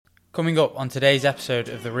Coming up on today's episode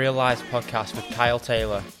of the Real Lives podcast with Kyle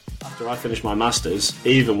Taylor. After I finished my Masters,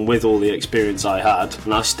 even with all the experience I had,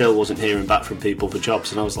 and I still wasn't hearing back from people for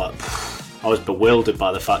jobs, and I was like, I was bewildered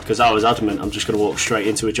by the fact, because I was adamant I'm just going to walk straight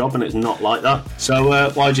into a job, and it's not like that. So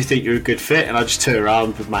why do you think you're a good fit? And I just turned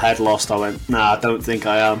around with my head lost. I went, nah, I don't think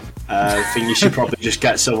I am. I think you should probably just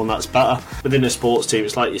get someone that's better. Within a sports team,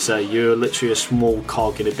 it's like you say, you're literally a small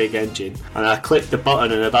cog in a big engine. And I clicked the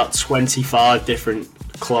button and about 25 different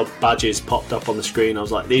club badges popped up on the screen. I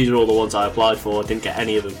was like, these are all the ones I applied for. I didn't get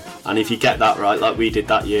any of them. And if you get that right, like we did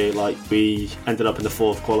that year, like we ended up in the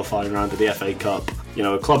fourth qualifying round of the FA Cup. You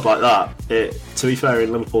know, a club like that, to be fair,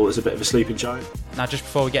 in Liverpool, it's a bit of a sleeping giant. Now, just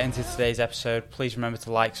before we get into today's episode, please remember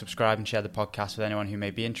to like, subscribe and share the podcast with anyone who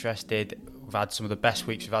may be interested. We've had some of the best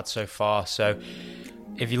weeks we've had so far, so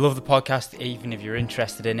if you love the podcast, even if you're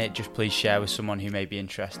interested in it, just please share with someone who may be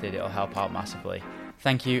interested. It'll help out massively.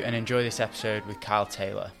 Thank you, and enjoy this episode with Kyle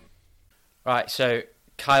Taylor. Right, so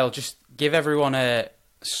Kyle, just give everyone a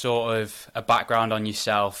sort of a background on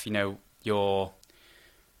yourself. You know, you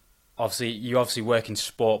obviously work in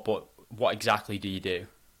sport, but what exactly do you do?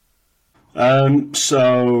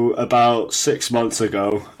 So about 6 months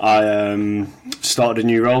ago, I started a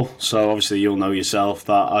new role. So obviously you'll know yourself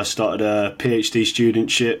that I started a PhD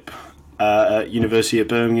studentship at University of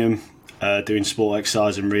Birmingham, doing sport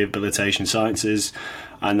exercise and rehabilitation sciences.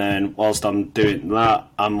 And then whilst I'm doing that,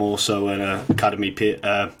 I'm also an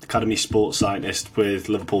academy sports scientist with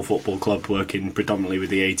Liverpool Football Club, working predominantly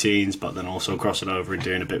with the 18s, but then also crossing over and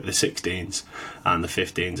doing a bit with the 16s and the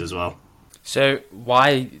 15s as well. So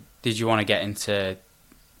why did you want to get into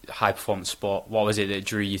high performance sport? What was it that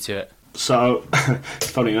drew you to it? So,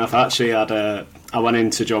 funny enough, actually, I went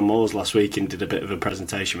into John Moores last week and did a bit of a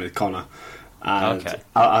presentation with Connor. And okay.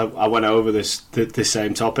 I went over this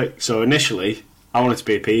same topic. So initially, I wanted to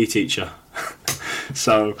be a PE teacher.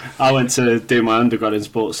 So I went to do my undergrad in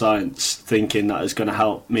sports science thinking that it was going to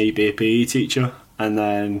help me be a PE teacher. And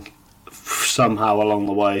then somehow along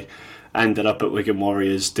the way, ended up at Wigan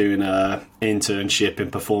Warriors doing an internship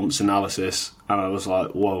in performance analysis. And I was like,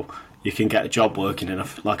 whoa, you can get a job working in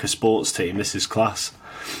a sports team. This is class.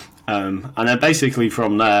 And then basically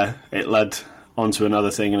from there, it led onto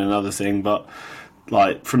another thing. But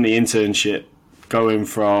like from the internship, going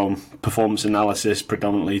from performance analysis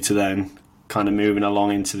predominantly to then kind of moving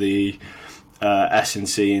along into the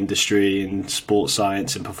S&C industry and sports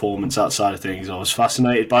science and performance, that side of things, I was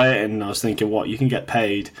fascinated by it, and I was thinking, what, you can get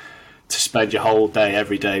paid to spend your whole day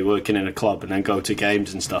every day working in a club and then go to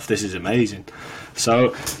games and stuff. This is amazing.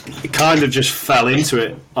 So it kind of just fell into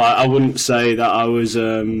it. I wouldn't say that I was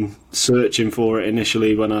searching for it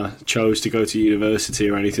initially when I chose to go to university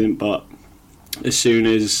or anything, but as soon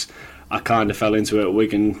as I kind of fell into it at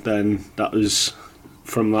Wigan, then that was,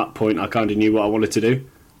 from that point, I kind of knew what I wanted to do.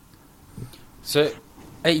 So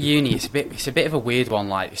at uni, it's a bit of a weird one,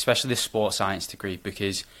 like especially the sports science degree,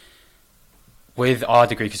 because with our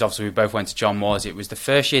degree, because obviously we both went to John Moores, it was the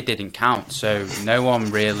first year didn't count, so no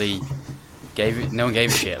one gave a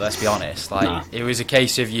shit. Let's be honest. Like nah. It was a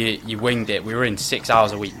case of you winged it. We were in 6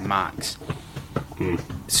 hours a week max.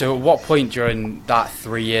 So at what point during that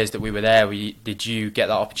 3 years that we were there, did you get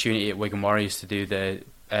that opportunity at Wigan Warriors to do the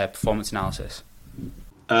performance analysis?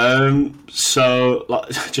 So like,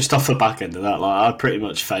 just off the back end of that, like I pretty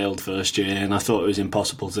much failed first year, and I thought it was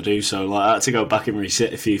impossible to do so. Like I had to go back and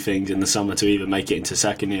resit a few things in the summer to even make it into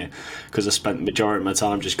second year, because I spent the majority of my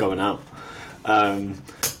time just going out.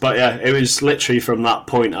 But yeah, it was literally from that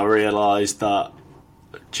point I realised that,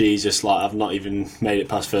 Jesus, like I've not even made it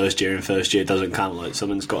past first year, and first year doesn't count. Like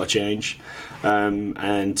something's got to change.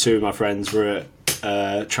 And two of my friends were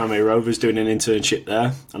at Tranmere Rovers doing an internship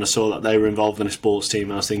there, and I saw that they were involved in a sports team,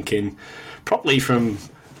 and I was thinking, probably from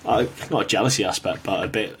not a jealousy aspect, but a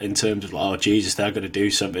bit in terms of like, oh Jesus, they're going to do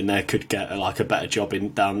something. They could get like a better job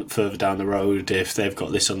further down the road if they've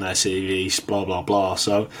got this on their CV, blah blah blah.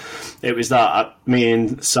 So it was that me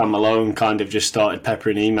and Sam Malone kind of just started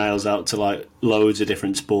peppering emails out to like loads of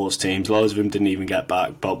different sports teams. Loads of them didn't even get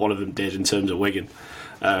back, but one of them did in terms of Wigan.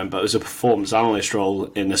 But it was a performance analyst role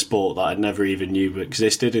in a sport that I never even knew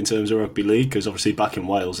existed in terms of rugby league, because obviously back in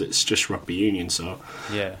Wales it's just rugby union. So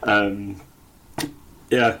yeah,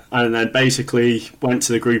 and then basically went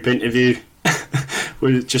to the group interview.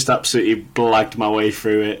 We just absolutely blagged my way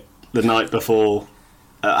through it the night before.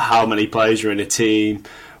 How many players are in a team?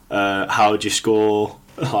 How would you score?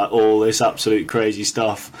 Like all this absolute crazy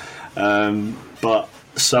stuff. But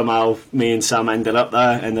somehow me and Sam ended up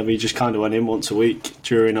there, and then we just kind of went in once a week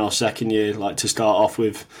during our second year, like to start off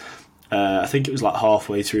with. I think it was like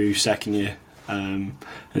halfway through second year. and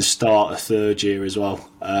start a third year as well.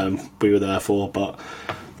 We were there for, but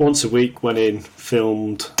once a week went in,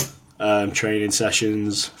 filmed training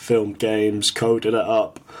sessions, filmed games, coded it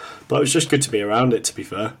up. But it was just good to be around it, to be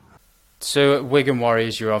fair. So at Wigan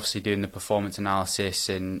Warriors, you're obviously doing the performance analysis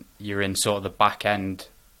and you're in sort of the back end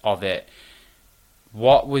of it.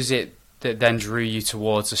 What was it that then drew you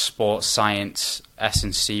towards the sports science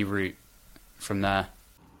S&C route from there?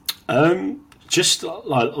 Just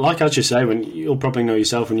like I just say, when you'll probably know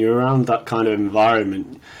yourself, when you're around that kind of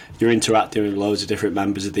environment, you're interacting with loads of different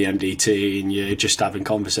members of the MDT and you're just having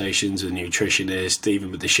conversations with nutritionists,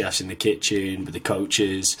 even with the chefs in the kitchen, with the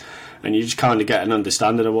coaches, and you just kind of get an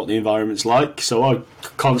understanding of what the environment's like. So I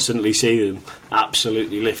constantly see them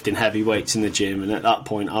absolutely lifting heavy weights in the gym, and at that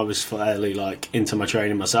point I was fairly into my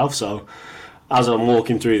training myself. So as I'm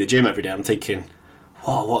walking through the gym every day, I'm thinking,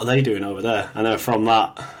 wow, what are they doing over there? And then from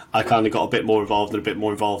that, I kind of got a bit more involved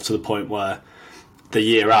to the point where the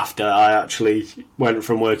year after, I actually went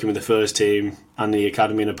from working with the first team and the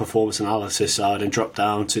academy in a performance analysis side and dropped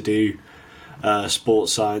down to do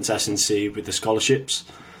sports science S&C with the scholarships.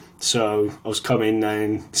 So I was coming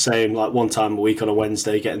then, same one time a week on a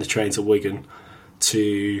Wednesday, getting the train to Wigan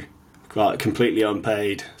to completely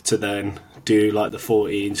unpaid to then do the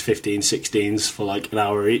 14s, 15s, 16s for an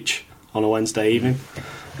hour each on a Wednesday evening.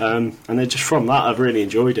 And then just from that, I've really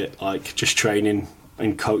enjoyed it, just training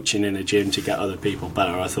and coaching in a gym to get other people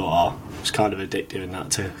better. I thought, it's kind of addictive in that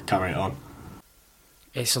to carry it on.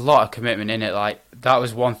 It's a lot of commitment in it. That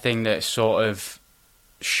was one thing that sort of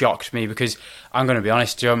shocked me, because I'm going to be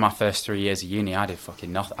honest, during my first 3 years of uni, I did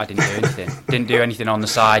fucking nothing. I didn't do anything. Didn't do anything on the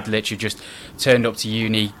side. Literally just turned up to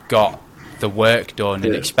uni, got the work done,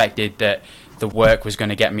 and expected that the work was going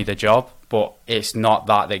to get me the job. But it's not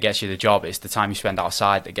that gets you the job. It's the time you spend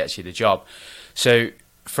outside that gets you the job. So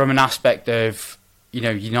from an aspect of,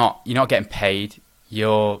 you're not getting paid,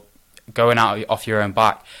 you're going out off your own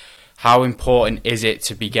back. How important is it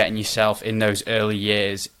to be getting yourself in those early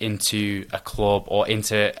years into a club or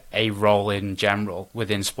into a role in general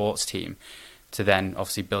within sports team to then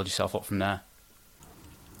obviously build yourself up from there?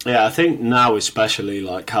 Yeah, I think now especially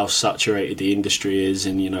how saturated the industry is,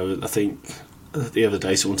 and I think the other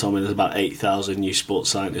day someone told me there's about 8,000 new sports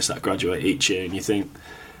scientists that graduate each year, and you think,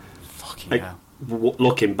 fucking hell.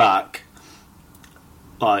 Looking back,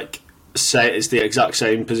 say it's the exact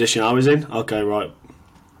same position I was in. Okay, right.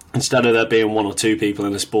 Instead of there being one or two people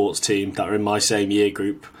in a sports team that are in my same year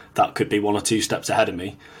group that could be one or two steps ahead of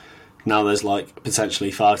me, now there's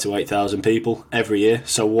potentially 5,000 to 8,000 people every year.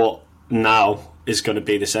 So what now is going to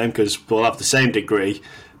be the same, because we'll have the same degree,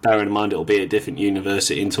 bearing in mind it'll be at a different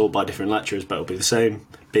university and taught by different lecturers, but it'll be the same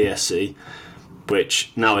BSc,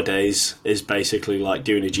 which nowadays is basically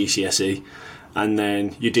doing a GCSE. And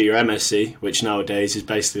then you do your MSc, which nowadays is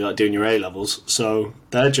basically doing your A-levels. So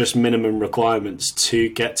they're just minimum requirements to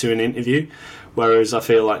get to an interview. Whereas I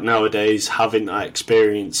feel nowadays, having that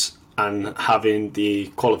experience and having the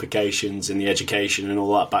qualifications and the education and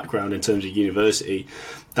all that background in terms of university,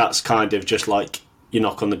 that's kind of just you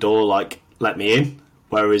knock on the door, let me in.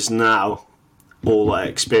 Whereas now, all that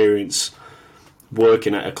experience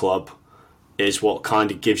working at a club is what kind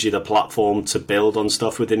of gives you the platform to build on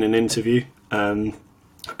stuff within an interview. And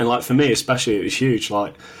for me especially, it was huge.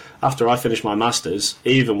 After I finished my masters,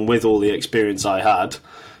 even with all the experience I had,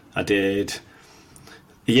 I did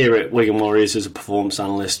a year at Wigan Warriors as a performance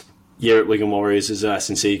analyst, year at Wigan Warriors as an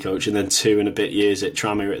S&C coach, and then 2 and a bit years at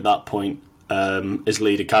Tranmere at that point as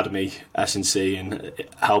lead academy S&C and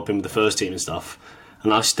helping with the first team and stuff.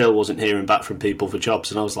 And I still wasn't hearing back from people for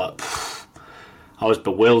jobs, and I was I was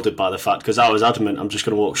bewildered by the fact, because I was adamant I'm just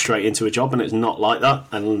going to walk straight into a job, and it's not like that.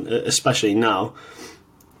 And especially now,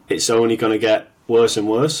 it's only going to get worse and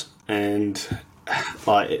worse. And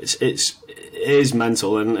it is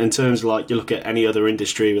mental. And in terms of you look at any other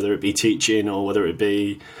industry, whether it be teaching or whether it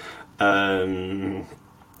be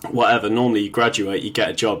whatever, normally you graduate, you get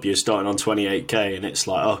a job, you're starting on 28k, and it's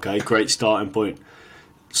okay, great starting point.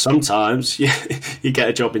 Sometimes you get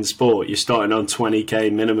a job in sport, you're starting on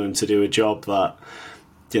 20k minimum to do a job that,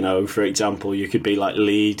 for example, you could be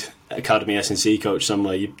lead academy S&C coach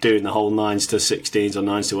somewhere, you're doing the whole 9s to 16s or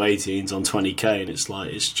 9s to 18s on 20k, and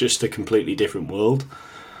it's just a completely different world.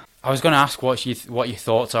 I was going to ask what your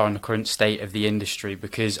thoughts are on the current state of the industry,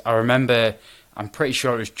 because I remember, I'm pretty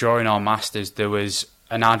sure it was during our masters, there was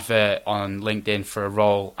an advert on LinkedIn for a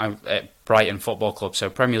role at Brighton Football Club, so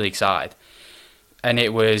Premier League side. And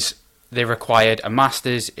they required a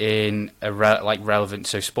master's in relevant,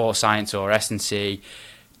 so sports science or S&C,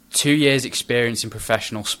 2 years experience in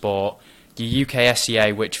professional sport, the UK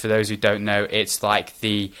SCA, which for those who don't know, it's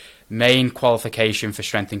the main qualification for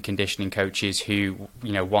strength and conditioning coaches who,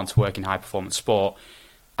 you know, want to work in high performance sport.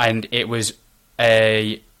 And it was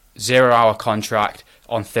a 0-hour contract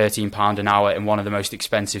on £13 an hour in one of the most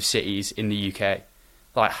expensive cities in the UK.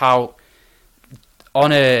 Like, how,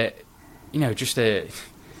 on a, you know, just a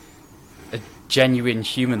genuine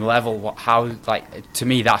human level, how, like, to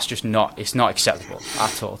me, that's just not, it's not acceptable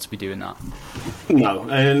at all to be doing that. No,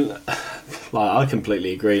 and like, I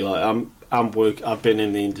completely agree. Like, I've been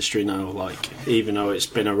in the industry now, like, even though it's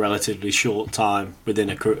been a relatively short time within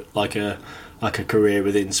a career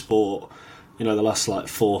within sport. You know, the last like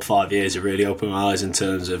 4 or 5 years have really opened my eyes in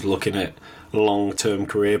terms of looking at long-term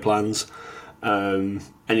career plans. And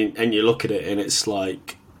you look at it, and it's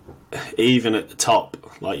like, even at the top,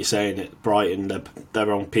 like you're saying, at Brighton,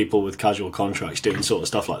 they're on people with casual contracts doing sort of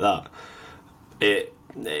stuff like that. It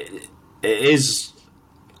is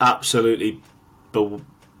absolutely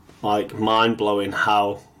like mind-blowing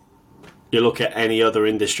how you look at any other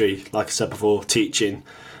industry, like I said before, teaching,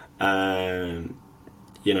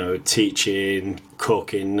 you know, teaching,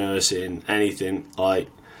 cooking, nursing, anything, like,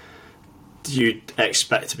 you'd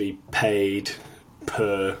expect to be paid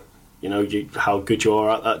per, you know, how good you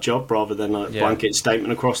are at that job, rather than a blanket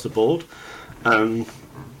statement across the board. You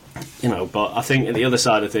know, but I think at the other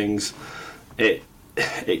side of things, it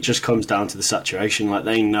just comes down to the saturation. Like,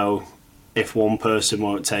 they know if one person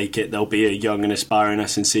won't take it, there'll be a young and aspiring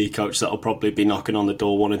S&C coach that'll probably be knocking on the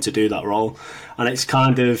door wanting to do that role. And it's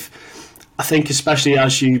kind of, I think, especially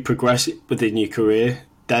as you progress within your career,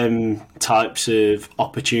 them types of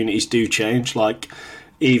opportunities do change. Like,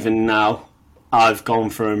 even now, I've gone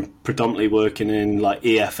from predominantly working in like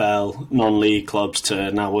EFL, non-league clubs, to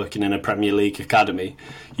now working in a Premier League academy.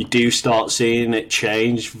 You do start seeing it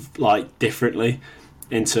change, like, differently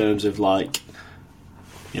in terms of, like,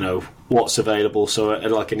 you know, what's available. So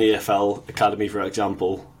at like an EFL academy, for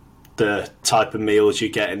example, the type of meals you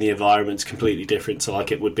get in the environment's completely different to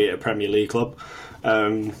like it would be at a Premier League club.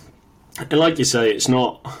 And like you say, it's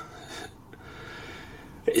not...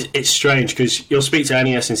 It's strange, because you'll speak to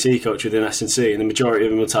any S&C coach within S&C, and the majority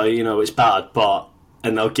of them will tell you, you know, it's bad, but...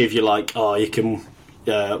 And they'll give you like, oh, you can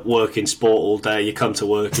work in sport all day, you come to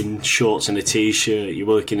work in shorts and a t-shirt, you're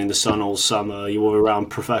working in the sun all summer, you're around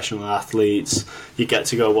professional athletes, you get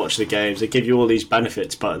to go watch the games. They give you all these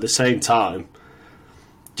benefits, but at the same time,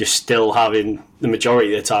 you're still having the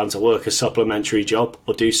majority of the time to work a supplementary job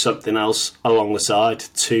or do something else along the side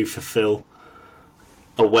to fulfill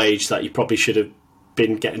a wage that you probably should have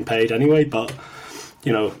been getting paid anyway. But,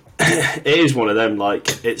 you know, it is one of them,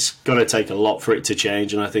 like, it's going to take a lot for it to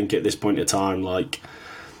change. And I think at this point in time, like,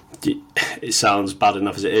 it sounds bad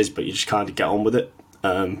enough as it is, but you just kind of get on with it,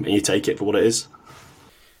 and you take it for what it is.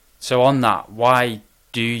 So on that, why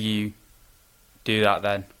do you do that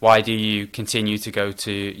then? Why do you continue to go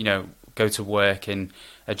to work in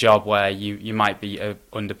a job where you might be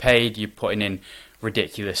underpaid, you're putting in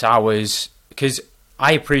ridiculous hours? Because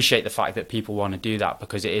I appreciate the fact that people want to do that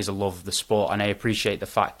because it is a love of the sport, and I appreciate the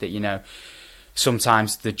fact that, you know,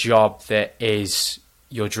 sometimes the job that is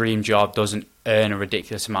your dream job doesn't earn a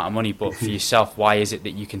ridiculous amount of money. But for yourself, why is it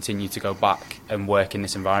that you continue to go back and work in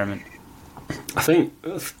this environment? I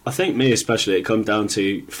think me especially, it comes down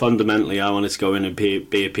to, fundamentally, I wanted to go in and be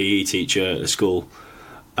a PE teacher at a school.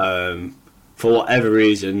 For whatever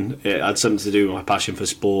reason, it had something to do with my passion for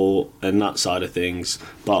sport and that side of things,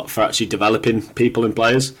 but for actually developing people and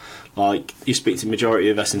players. Like, you speak to the majority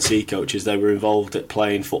of S&C coaches, they were involved at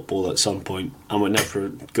playing football at some point and were never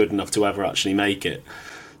good enough to ever actually make it.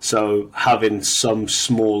 So having some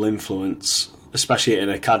small influence, especially at an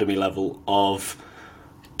academy level, of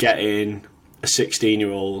getting a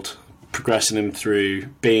 16-year-old, progressing them through,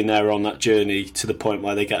 being there on that journey to the point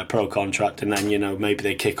where they get a pro contract, and then, you know, maybe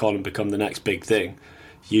they kick on and become the next big thing.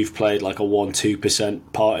 You've played like a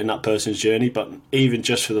 1-2% part in that person's journey. But even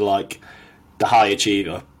just for the high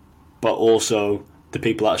achiever, but also the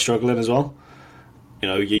people that are struggling as well. You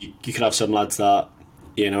know, you could have some lads that,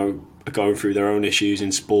 you know, are going through their own issues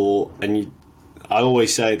in sport, and I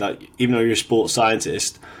always say that even though you're a sports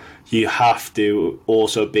scientist, you have to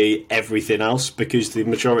also be everything else, because the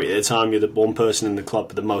majority of the time you're the one person in the club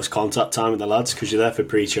with the most contact time with the lads, because you're there for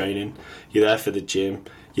pre-training, you're there for the gym,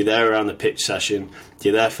 you're there around the pitch session,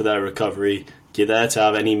 you're there for their recovery, you're there to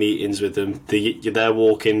have any meetings with them, you're there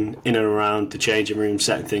walking in and around the changing room,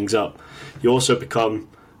 setting things up. You also become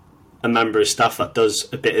a member of staff that does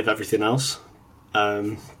a bit of everything else.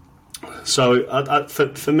 So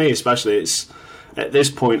for me especially, it's at this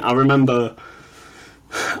point, I remember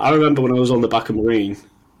when I was on the back of Marine,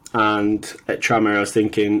 And at Tranmere, I was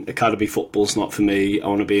thinking, academy football's not for me. I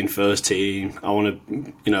want to be in first team. I want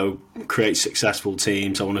to, create successful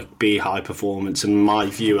teams. I want to be high performance. And my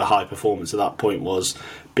view of high performance at that point was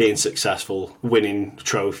being successful, winning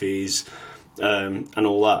trophies, and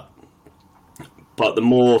all that. But the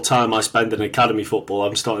more time I spend in academy football,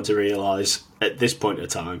 I'm starting to realise at this point in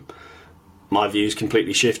time, my view's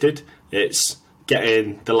completely shifted. It's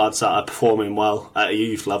getting the lads that are performing well at a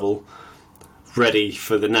youth level ready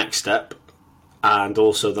for the next step, and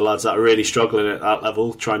also the lads that are really struggling at that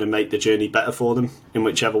level, trying to make the journey better for them in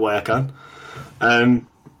whichever way I can.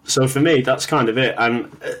 So for me, that's kind of it. And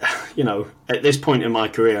at this point in my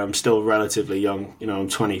career, I'm still relatively young. I'm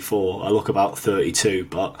 24. I look about 32,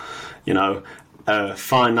 but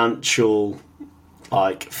financial,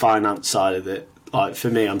 finance side of it, for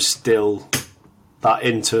me, I'm still that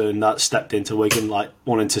intern that stepped into Wigan,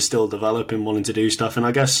 wanting to still develop and wanting to do stuff. And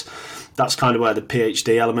I guess that's kind of where the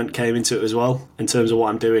PhD element came into it as well, in terms of what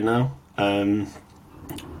I'm doing now. It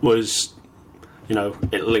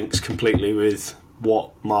links completely with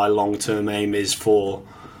what my long-term aim is for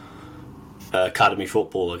academy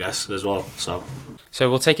football, I guess, as well. So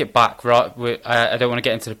we'll take it back. Right, I don't want to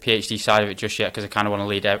get into the PhD side of it just yet because I kind of want to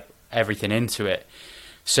lead everything into it.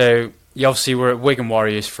 So you obviously were at Wigan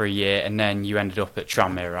Warriors for a year, and then you ended up at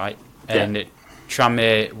Tranmere, right? And yeah. At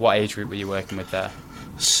Tranmere, what age group were you working with there?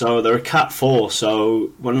 So they're a Cat 4.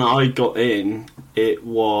 So when I got in, it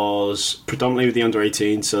was predominantly with the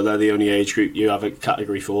under-18. So they're the only age group you have at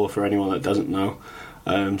Category 4 for anyone that doesn't know.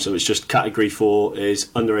 So it's just Category 4 is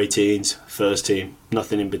under-18s, first team,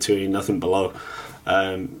 nothing in between, nothing below.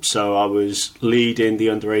 So I was leading the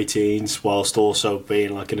under-18s whilst also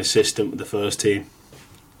being an assistant with the first team.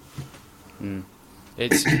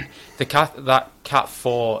 It's that Cat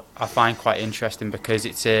 4 I find quite interesting because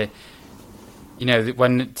it's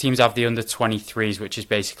when teams have the under 23s, which is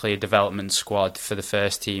basically a development squad for the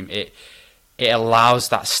first team, it allows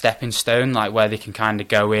that stepping stone, where they can kind of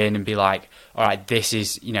go in and be like, all right, this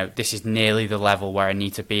is nearly the level where I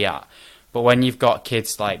need to be at. But when you've got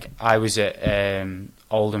kids I was at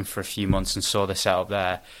Oldham for a few months and saw the setup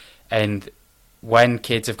there, and when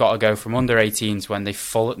kids have got to go from under 18s when they're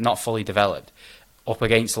not fully developed up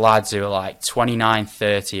against lads who are 29,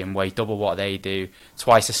 30 and weigh double what they do,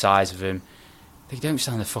 twice the size of them, they don't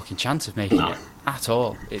stand a fucking chance of making it at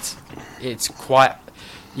all. It's quite...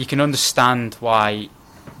 You can understand why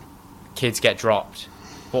kids get dropped,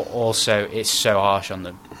 but also it's so harsh on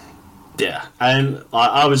them. Yeah, and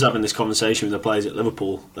I was having this conversation with the players at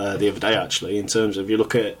Liverpool the other day, actually, in terms of, you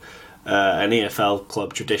look at an EFL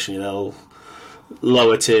club, traditionally they'll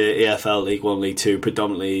lower tier EFL, League 1, League 2,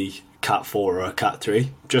 predominantly Cat 4 or Cat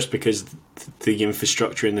 3, just because the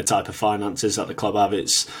infrastructure and the type of finances that the club have,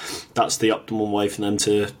 that's the optimum way for them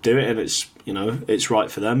to do it, and it's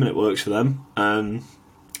right for them and it works for them.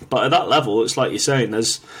 But at that level, it's like you're saying,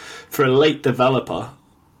 for a late developer,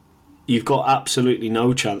 you've got absolutely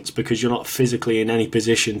no chance because you're not physically in any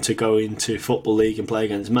position to go into Football League and play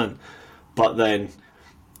against men. But then,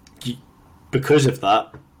 because of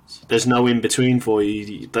that, there's no in-between for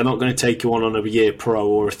you. They're not going to take you on a year pro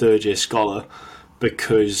or a third-year scholar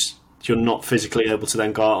because you're not physically able to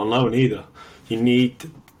then go out on loan either. You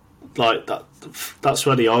need, that. That's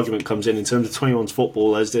where the argument comes in terms of 21s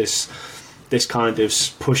football. There's this kind of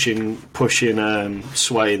pushing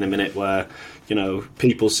sway in the minute where,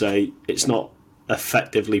 people say it's not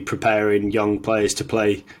effectively preparing young players to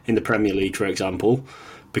play in the Premier League, for example,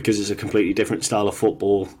 because it's a completely different style of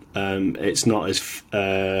football. It's not as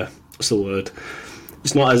what's the word?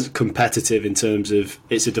 It's not as competitive in terms of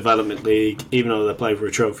it's a development league. Even though they're playing for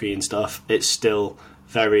a trophy and stuff, it's still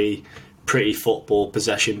very pretty football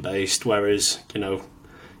possession based. Whereas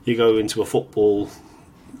you go into a football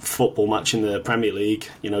match in the Premier League,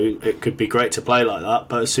 it could be great to play like that,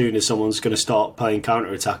 but as soon as someone's going to start playing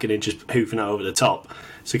counter attacking and just hoofing it over the top,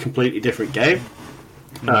 it's a completely different game.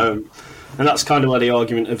 And that's kind of where the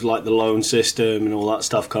argument of the loan system and all that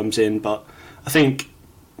stuff comes in. But I think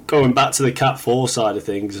going back to the Cat 4 side of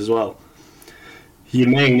things as well, your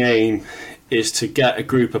main aim is to get a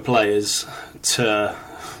group of players to,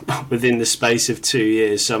 within the space of 2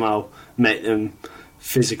 years, somehow make them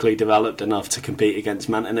physically developed enough to compete against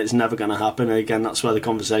men, and it's never going to happen. And again, that's where the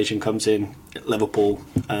conversation comes in at Liverpool.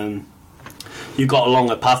 You've got a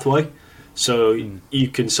longer pathway, so you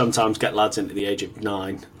can sometimes get lads into the age of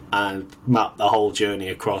 9 and map the whole journey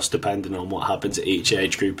across depending on what happens at each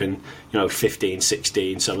age group. And 15,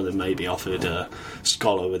 16, some of them may be offered a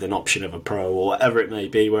scholar with an option of a pro or whatever it may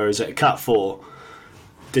be, whereas at Cat 4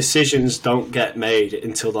 decisions don't get made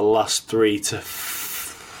until the last 3 to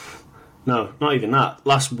No, not even that.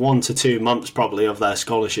 Last 1 to 2 months probably of their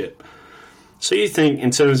scholarship. So you think,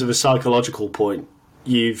 in terms of a psychological point,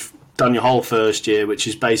 you've done your whole first year, which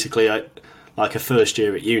is basically like a first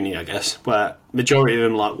year at uni, I guess, where majority of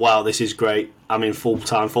them are like, wow, this is great. I'm in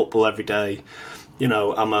full-time football every day. You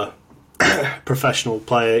know, I'm a professional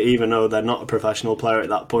player, even though they're not a professional player at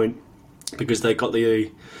that point, because they got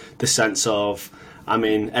the sense of, I'm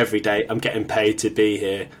in every day, I'm getting paid to be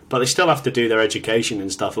here, but they still have to do their education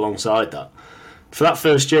and stuff alongside that. For that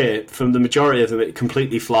first year, from the majority of them, it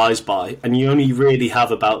completely flies by, and you only really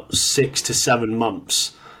have about 6 to 7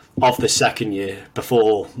 months of the second year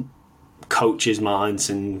before coaches' minds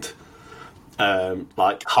and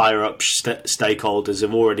like higher up stakeholders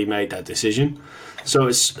have already made their decision. So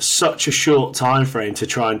it's such a short time frame to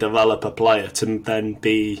try and develop a player to then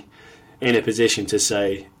be in a position to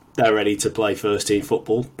say they're ready to play first team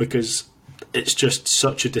football, because it's just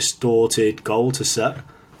such a distorted goal to set.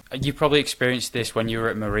 You probably experienced this when you were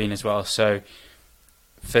at Marine as well. So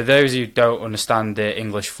for those who don't understand the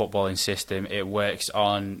English footballing system, it works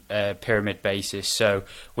on a pyramid basis. So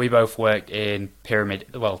we both worked in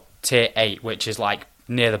tier 8, which is like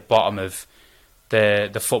near the bottom of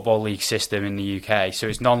the football league system in the UK. So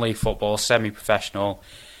it's non-league football, semi-professional,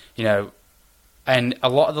 you know, and a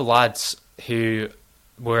lot of the lads who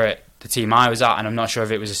were at the team I was at, and I'm not sure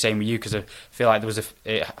if it was the same with you, because I feel like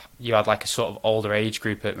you had like a sort of older age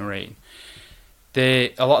group at Marine.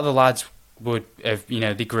 A lot of the lads would have, you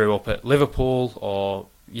know, they grew up at Liverpool or,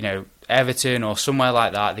 you know, Everton or somewhere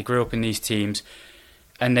like that. They grew up in these teams,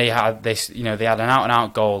 and they had this, you know, they had an out and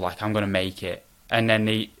out goal, like, I'm going to make it, and then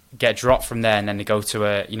they get dropped from there, and then they go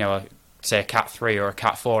to say a Cat 3 or a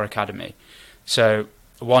Cat 4 academy. So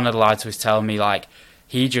one of the lads was telling me, like,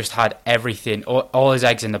 he just had everything, all his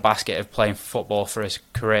eggs in the basket of playing football for his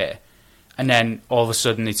career. And then all of a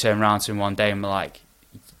sudden they turn around to him one day and were like,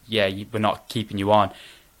 yeah, we're not keeping you on.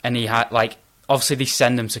 And he had, like, obviously they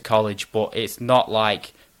send them to college, but it's not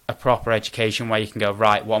like a proper education where you can go,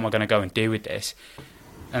 right, what am I going to go and do with this?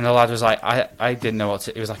 And the lad was like, I didn't know what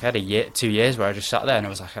to... It was like, I had 2 years where I just sat there and I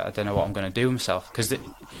was like, I don't know what I'm going to do with myself. Because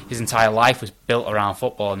his entire life was built around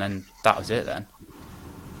football, and then that was it then.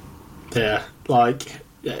 Yeah, like,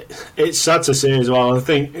 it's sad to see as well. I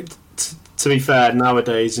think, to be fair,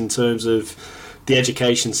 nowadays, in terms of the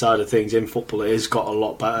education side of things in football, it has got a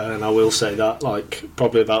lot better, and I will say that, like,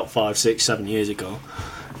 probably about 5, 6, 7 years ago,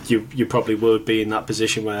 you probably would be in that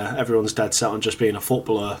position where everyone's dead set on just being a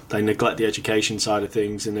footballer. They neglect the education side of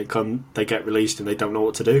things, and they get released and they don't know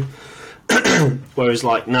what to do. Whereas,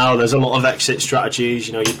 like, now there's a lot of exit strategies.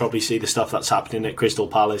 You know, you probably see the stuff that's happening at Crystal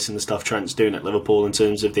Palace and the stuff Trent's doing at Liverpool in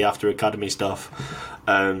terms of the after academy stuff.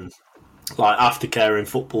 Like, aftercare in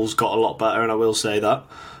football's got a lot better, and I will say that.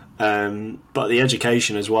 But the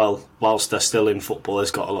education as well, whilst they're still in football,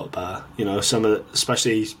 has got a lot better. You know,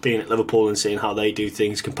 especially being at Liverpool and seeing how they do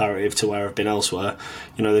things comparative to where I've been elsewhere.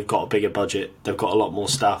 You know, they've got a bigger budget, they've got a lot more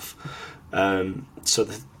staff, so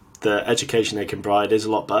the education they can provide is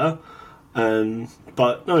a lot better.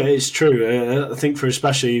 But no, it's true. I think for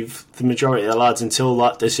especially the majority of the lads, until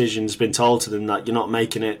that decision's been told to them that you're not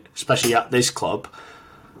making it, especially at this club,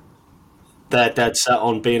 they're dead set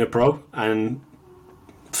on being a pro, and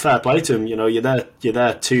fair play to them. You know, you're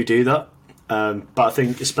there to do that. But I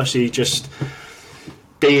think especially just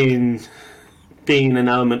being an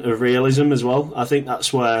element of realism as well. I think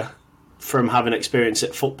that's where, from having experience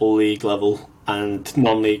at football league level and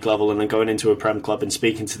non-league level, and then going into a Prem club and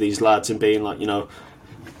speaking to these lads and being like, you know,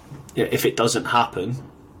 if it doesn't happen,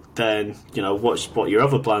 then, you know, what are your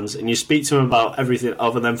other plans? And you speak to them about everything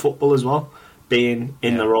other than football as well, being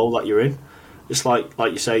in the role that you're in. It's like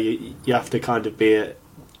you say, you have to kind of be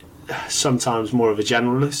sometimes more of a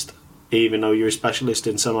generalist, even though you're a specialist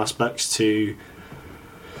in some aspects, to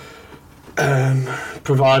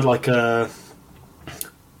provide like a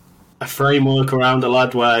framework around a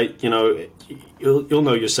lad where, you know, you'll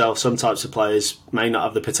know yourself, some types of players may not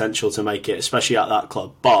have the potential to make it, especially at that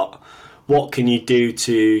club, but what can you do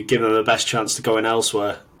to give them the best chance to go in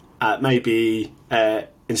elsewhere? Maybe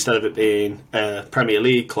instead of it being a Premier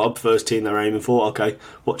League club, first team they're aiming for, okay,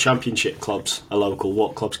 what Championship clubs are local?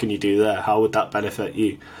 What clubs can you do there? How would that benefit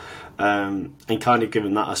you? And kind of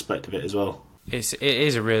giving that aspect of it as well. It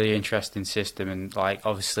is a really interesting system, and like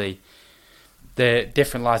obviously the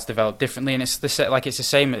different lads develop differently, and it's the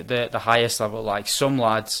same at the highest level. Like, some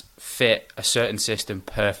lads fit a certain system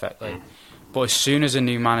perfectly, but as soon as a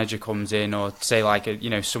new manager comes in, or say like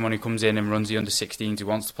someone who comes in and runs the under-16s who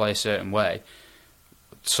wants to play a certain way,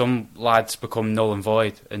 some lads become null and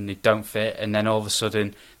void and they don't fit, and then all of a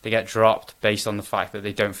sudden they get dropped based on the fact that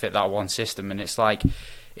they don't fit that one system. And it's like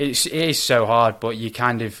it is so hard, but you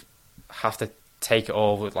kind of have to take it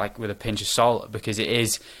all with a pinch of salt, because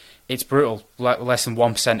it's brutal. Less than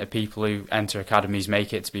 1% of people who enter academies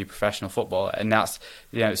make it to be a professional footballer, and that's,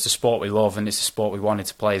 it's the sport we love and it's the sport we wanted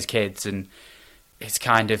to play as kids, and it's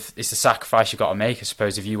the sacrifice you've got to make, I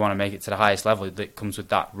suppose, if you want to make it to the highest level. That comes with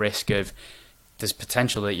that risk of there's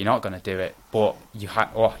potential that you're not going to do it, but you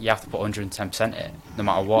have to put 110% in it, no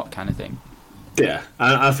matter what kind of thing. Yeah,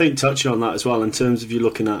 I think touching on that as well, in terms of you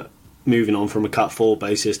looking at moving on from a Cat 4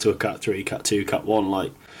 basis to a Cat 3, Cat 2, Cat 1,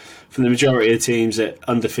 like, for the majority of teams at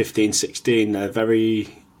under 15, 16,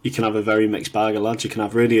 you can have a very mixed bag of lads. You can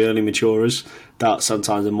have really early maturers that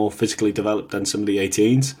sometimes are more physically developed than some of the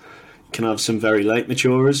 18s. You can have some very late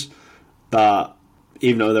maturers that,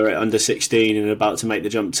 even though they're at under 16 and about to make the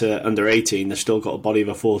jump to under 18, they've still got a body of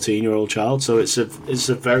a 14-year-old child. So it's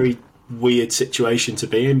a very weird situation to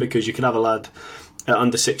be in, because you can have a lad at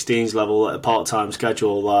under 16s level at a part-time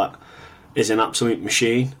schedule that is an absolute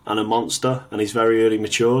machine and a monster, and he's very early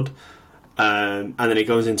matured, and then he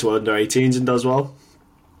goes into under 18s and does well.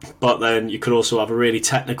 But then you could also have a really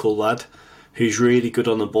technical lad who's really good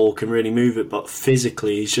on the ball, can really move it, but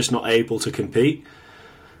physically he's just not able to compete.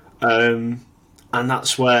 And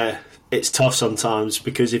that's where it's tough sometimes,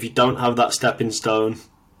 because if you don't have that stepping stone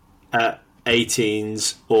at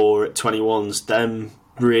 18s or at 21s, them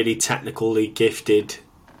really technically gifted,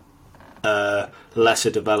 lesser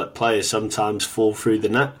developed players sometimes fall through the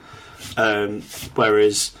net.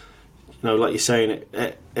 Whereas, like you're saying,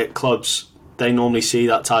 at clubs, they normally see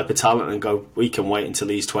that type of talent and go, we can wait until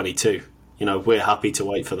he's 22. We're happy to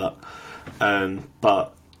wait for that.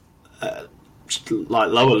 But like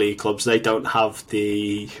lower league clubs, they don't have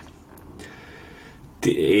the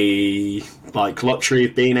luxury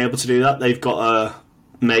of being able to do that. They've got to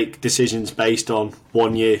make decisions based on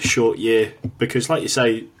 1 year, short year, because like you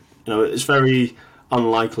say, it's very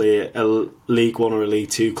unlikely a League 1 or a League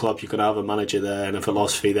 2 club you're going to have a manager there and a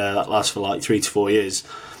philosophy there that lasts for like 3 to 4 years.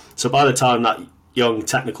 So by the time that young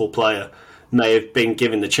technical player may have been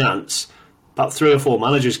given the chance, about 3 or 4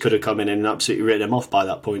 managers could have come in and absolutely written him off by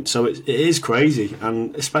that point. So it is crazy,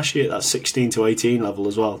 and especially at that 16 to 18 level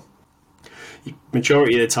as well.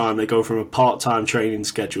 Majority of the time they go from a part-time training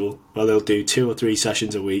schedule where they'll do 2 or 3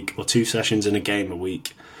 sessions a week or 2 sessions in a game a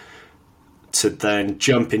week, to then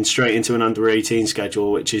jumping straight into an under 18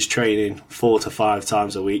 schedule, which is training 4 to 5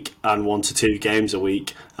 times a week and 1 to 2 games a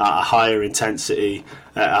week at a higher intensity,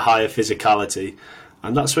 at a higher physicality.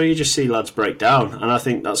 And that's where you just see lads break down. And I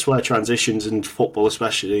think that's where transitions in football,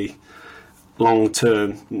 especially long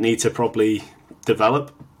term, need to probably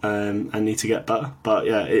develop and need to get better. But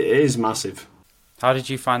yeah, it is massive. How did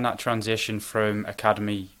you find that transition from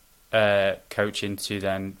academy coaching to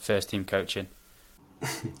then first team coaching?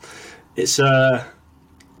 It's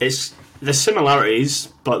there's similarities,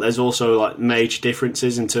 but there's also like major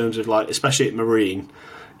differences in terms of, like, especially at Marine,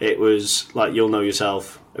 it was like, you'll know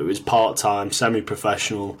yourself, it was part-time,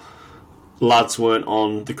 semi-professional. Lads weren't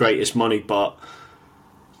on the greatest money, but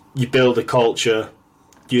you build a culture,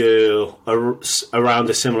 you're around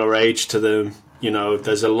a similar age to them.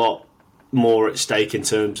 There's a lot more at stake in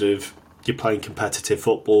terms of you're playing competitive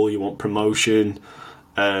football, you want promotion.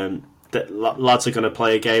 Lads are going to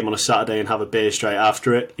play a game on a Saturday and have a beer straight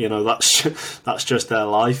after it. That's just their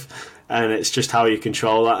life, and it's just how you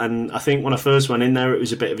control that. And I think when I first went in there, it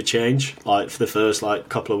was a bit of a change. Like, for the first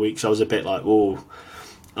couple of weeks, I was a bit like, "Oh,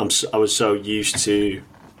 I was so used to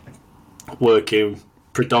working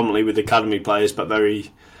predominantly with academy players, but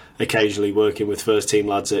very occasionally working with first team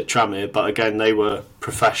lads at Tranmere." But again, they were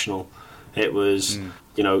professional. It was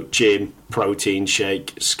gym, protein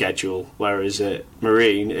shake, schedule. Whereas at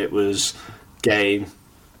Marine, it was game,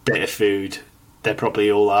 bit of food. They're probably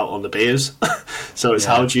all out on the beers. So it's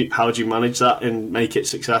how do you manage that and make it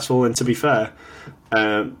successful? And to be fair,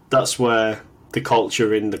 that's where the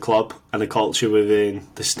culture in the club and the culture within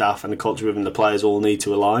the staff and the culture within the players all need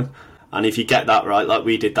to align. And if you get that right, like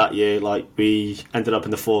we did that year, like we ended up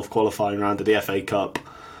in the 4th qualifying round of the FA Cup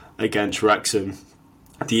against Wrexham.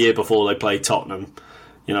 The year before they played Tottenham.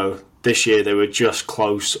 This year they were just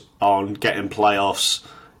close on getting playoffs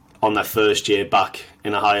on their first year back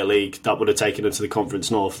in a higher league. That would have taken them to the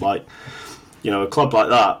Conference North. A club like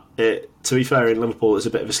that, to be fair, in Liverpool, is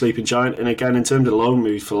a bit of a sleeping giant. And again, in terms of loan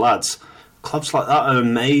moves for lads, clubs like that are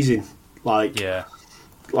amazing. Like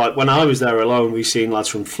when I was there alone, we've seen lads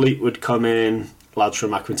from Fleetwood come in, lads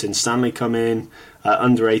from Accrington Stanley come in,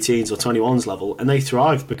 under 18s or 21s level, and they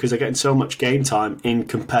thrive because they're getting so much game time in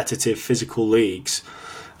competitive physical leagues.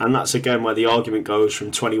 And that's again where the argument goes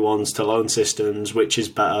from 21s to loan systems, which is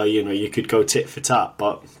better. You could go tit for tat,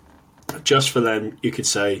 but just for them, you could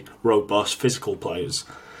say robust physical players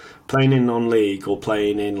playing in non-league or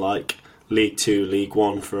playing in like League Two, League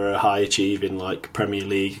One for a high achieving like Premier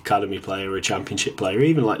League academy player or a Championship player,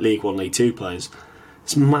 even like League One, League Two players.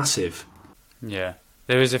 It's massive. Yeah,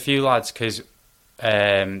 there was a few lads because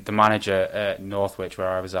the manager at Northwich, where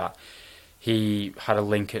I was at, he had a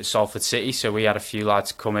link at Salford City, so we had a few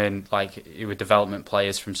lads come in, like, who were development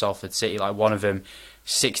players from Salford City. Like, one of them,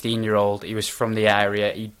 16-year-old, he was from the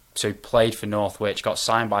area, he played for Northwich, got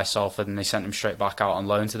signed by Salford, and they sent him straight back out on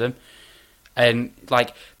loan to them. And,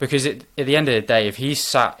 like, because at the end of the day, if he's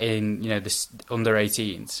sat in, this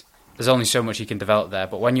under-18s, there's only so much he can develop there.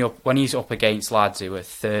 But when he's up against lads who are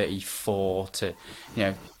 34 to,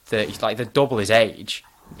 30, like, they're double his age,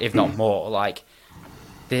 if not more, like,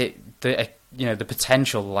 the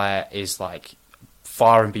potential there is like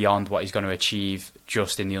far and beyond what he's going to achieve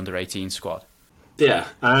just in the under-18 squad. Yeah,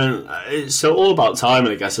 and it's all about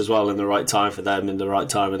timing, I guess, as well, and the right time for them and the right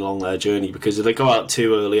time along their journey. Because if they go out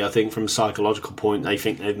too early, I think from a psychological point, they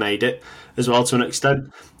think they've made it as well to an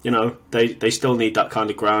extent. They still need that kind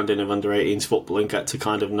of grounding of under-18s football and get to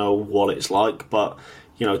kind of know what it's like. But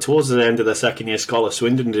towards the end of their second year scholar,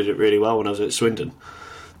 Swindon did it really well when I was at Swindon.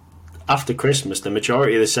 After Christmas, the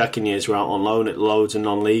majority of the second years were out on loan at loads of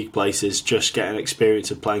non-league places, just getting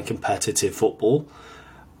experience of playing competitive football.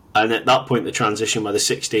 And at that point, the transition where the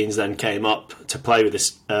 16s then came up to play with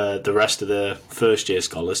the rest of the first-year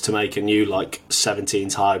scholars to make a new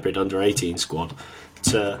 17s hybrid under-18 squad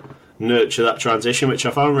to nurture that transition, which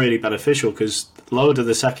I found really beneficial because a load of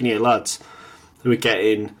the second-year lads who were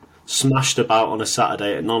getting smashed about on a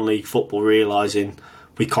Saturday at non-league football, realising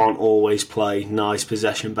we can't always play nice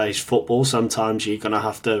possession-based football. Sometimes you're going to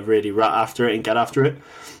have to really rat after it and get after it.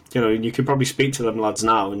 And you could probably speak to them lads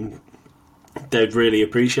now and they'd really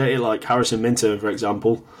appreciate it. Like Harrison Minter, for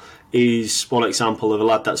example, he's one example of a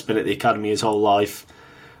lad that's been at the academy his whole life.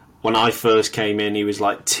 When I first came in, he was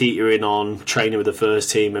teetering on training with the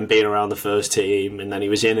first team and being around the first team, and then he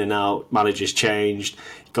was in and out, managers changed,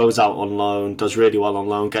 goes out on loan, does really well on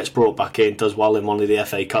loan, gets brought back in, does well in one of the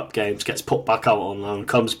FA Cup games, gets put back out on loan,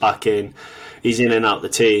 comes back in, he's in and out the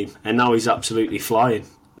team, and now he's absolutely flying.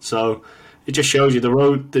 So it just shows you the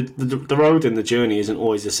road and the journey isn't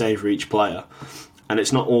always the same for each player, and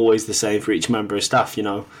it's not always the same for each member of staff.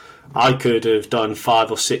 I could have done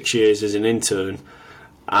 5 or 6 years as an intern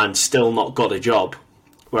and still not got a job,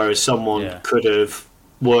 whereas someone could have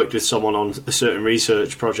worked with someone on a certain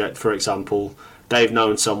research project, for example. They've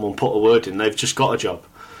known someone, put a word in, they've just got a job.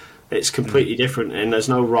 It's completely different, and there's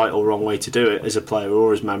no right or wrong way to do it as a player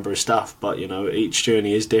or as a member of staff, but each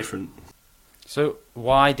journey is different. So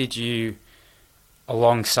why did you,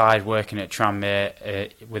 alongside working at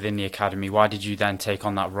Tranmere within the academy, why did you then take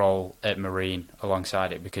on that role at Marine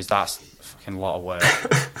alongside it? Because that's a fucking lot of work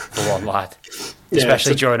for one lad,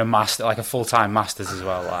 especially during a full-time masters as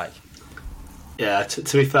well. Yeah,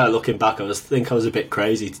 to be fair, looking back, I was a bit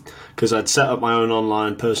crazy because I'd set up my own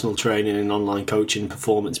online personal training and online coaching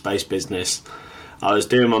performance-based business. I was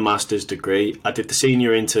doing my master's degree. I did the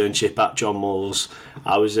senior internship at John Moores.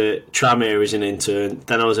 I was at Tranmere as an intern.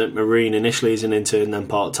 Then I was at Marine initially as an intern, then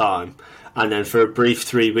part-time. And then for a brief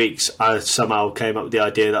 3 weeks, I somehow came up with the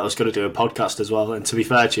idea that I was going to do a podcast as well. And to be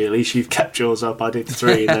fair to you, at least you've kept yours up. I did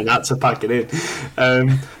 3 and then had to pack it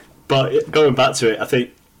in. But going back to it, I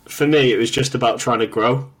think for me, it was just about trying to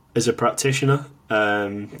grow as a practitioner,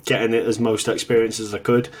 getting it as most experience as I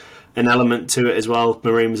could. An element to it as well,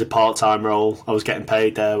 Marine was a part-time role. I was getting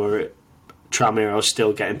paid there, where at Tranmere I was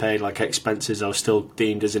still getting paid expenses. I was still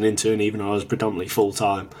deemed as an intern, even though I was predominantly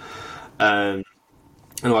full-time. And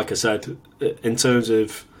like I said, in terms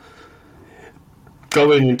of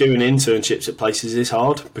going and doing internships at places is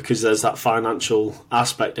hard because there's that financial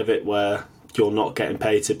aspect of it where you're not getting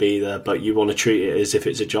paid to be there, but you want to treat it as if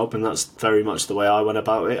it's a job, and that's very much the way I went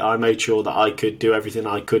about it. I made sure that I could do everything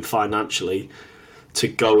I could financially to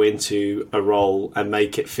go into a role and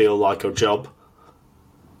make it feel like a job,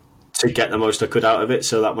 to get the most I could out of it,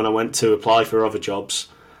 so that when I went to apply for other jobs,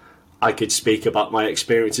 I could speak about my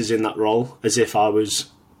experiences in that role as if I was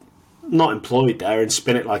not employed there and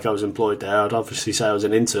spin it like I was employed there. I'd obviously say I was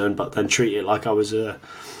an intern, but then treat it like I was I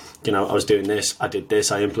was doing this, I did this,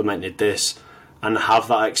 I implemented this, and have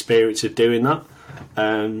that experience of doing that.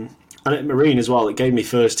 And at Marine as well, it gave me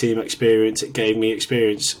first team experience, it gave me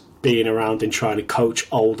experience being around and trying to coach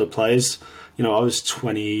older players. I was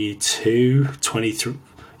 22, 23,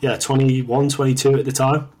 21, 22 at the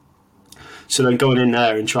time. So then going in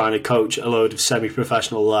there and trying to coach a load of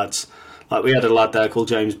semi-professional lads. We had a lad there called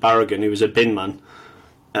James Barragan, who was a bin man.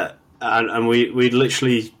 And we'd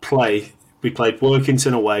literally we played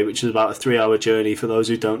Workington away, which is about a 3-hour journey, for those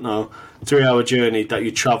who don't know. 3-hour journey that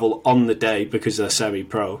you travel on the day because they're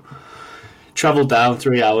semi-pro. Travel down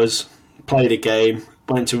 3 hours, played a game,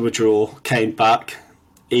 went to a draw, came back.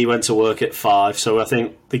 He went to work at 5, so I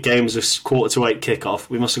think the game was a 7:45 kickoff.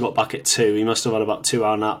 We must have got back at 2. He must have had about 2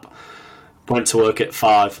 hour nap. Went to work at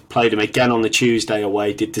 5. Played him again on the Tuesday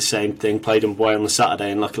away. Did the same thing. Played him away on the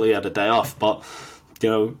Saturday, and luckily he had a day off. But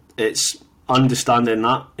it's understanding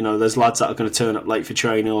that there's lads that are going to turn up late for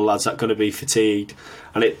training, or lads that are going to be fatigued,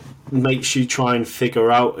 and it makes you try and figure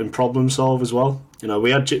out and problem solve as well.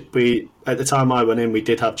 We at the time I went in, we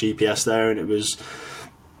did have GPS there, and it was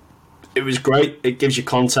great. It gives you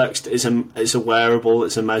context. It's a wearable,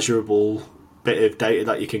 it's a measurable bit of data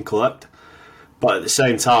that you can collect. But at the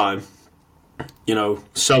same time,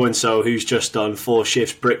 so and so who's just done 4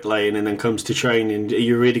 shifts bricklaying and then comes to training, are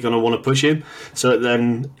you really going to want to push him? So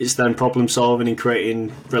it's then problem solving and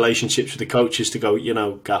creating relationships with the coaches to go,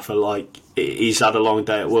 Gaffer, like, he's had a long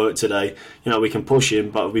day at work today. We can push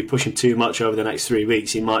him, but if we push him too much over the next 3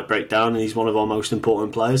 weeks, he might break down, and he's one of our most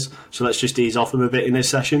important players. So let's just ease off him a bit in this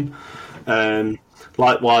session.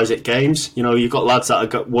 Likewise at games, you've got lads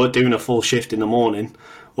that are doing a full shift in the morning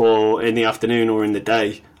or in the afternoon or in the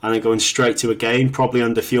day, and then going straight to a game, probably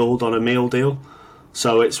underfueled on a meal deal.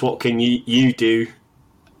 So it's what can you do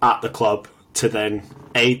at the club to then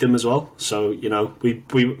aid them as well. So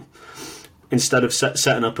we instead of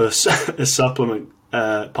setting up a supplement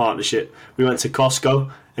partnership, we went to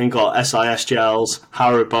Costco and got SIS gels,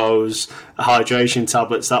 Haribo's, hydration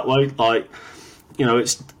tablets that way. Like,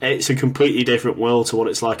 it's a completely different world to what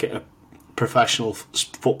it's like at a professional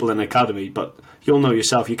footballing academy. But you'll know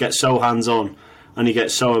yourself, you get so hands-on and you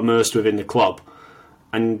get so immersed within the club.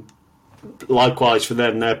 And likewise for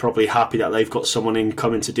them, they're probably happy that they've got someone in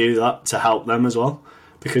coming to do that, to help them as well.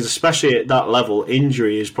 Because especially at that level,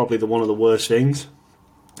 injury is probably one of the worst things.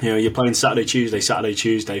 You're playing Saturday,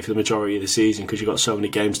 Tuesday for the majority of the season because you've got so many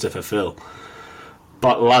games to fulfil.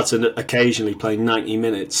 But lads are occasionally playing 90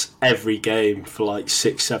 minutes every game for like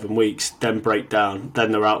 6-7 weeks, then break down,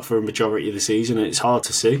 then they're out for a majority of the season, and it's hard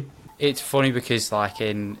to see. It's funny because, like,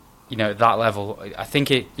 in at that level, I think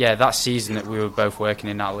that season that we were both working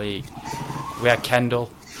in that league, we had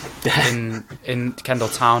Kendall in Kendall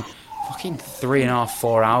Town, fucking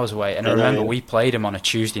 3.5-4 hours away, and I remember we played him on a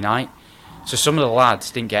Tuesday night. So some of the lads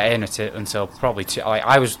didn't get in until probably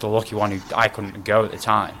I was the lucky one who I couldn't go at the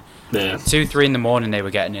time. Yeah. 2-3 in the morning they were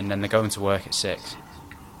getting in, then they're going to work at 6.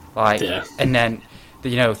 And then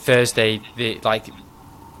Thursday,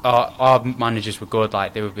 our managers were good.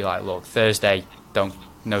 Like, they would be like, look, Thursday,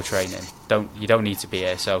 no training, you don't need to be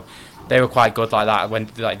here. So they were quite good like that. When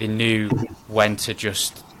they knew when to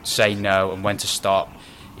just say no and when to stop.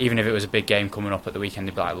 Even if it was a big game coming up at the weekend,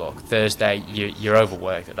 they'd be like, look, Thursday, you're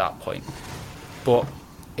overworked at that point. But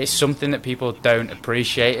it's something that people don't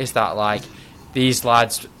appreciate, is that, like, these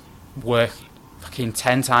lads work fucking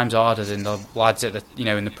 10 times harder than the lads at the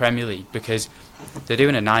in the Premier League, because they're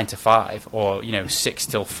doing a 9 to 5 or 6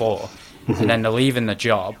 till 4, and then they're leaving the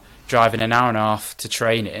job, driving an hour and a half to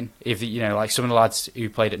training. If like some of the lads who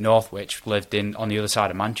played at Northwich lived on the other side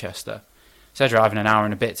of Manchester, so they're driving an hour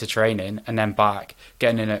and a bit to training and then back,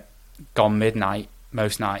 getting in at gone midnight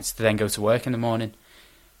most nights to then go to work in the morning.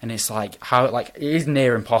 And it's like, it is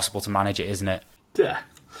near impossible to manage it, isn't it? Yeah.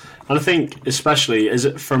 And I think, especially, is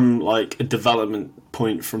it from like a development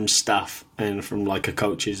point from staff and from like a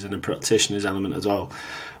coaches and a practitioners element as well.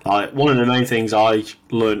 Like, one of the main things I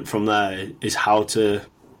learned from there is how to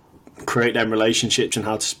create them relationships and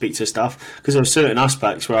how to speak to staff. Because there are certain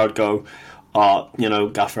aspects where I'd go,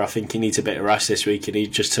 Gaffer, I think he needs a bit of rest this week, and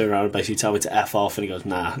he'd just turn around and basically tell me to F off, and he goes,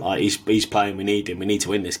 nah, like, he's playing, we need him, we need to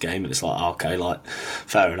win this game. And it's like, okay, like,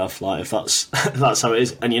 fair enough, like, if that's how it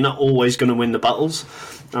is. And you're not always going to win the battles.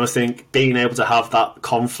 And I think being able to have that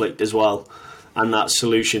conflict as well, and that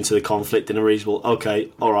solution to the conflict in a reasonable,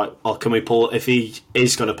 okay, all right, can we pull, if he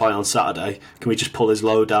is going to play on Saturday, can we just pull his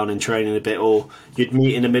load down in training a bit, or you'd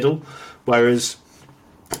meet in the middle. Whereas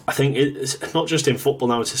I think it's not just in football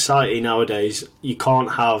now, in society nowadays, you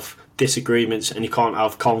can't have disagreements and you can't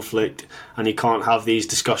have conflict and you can't have these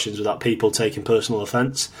discussions without people taking personal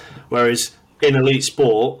offence. Whereas in elite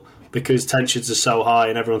sport, because tensions are so high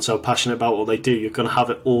and everyone's so passionate about what they do, you're going to have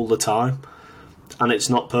it all the time. And it's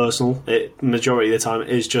not personal. Majority of the time it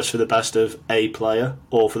is just for the best of a player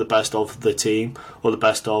or for the best of the team or the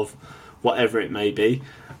best of whatever it may be.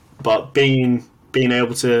 But being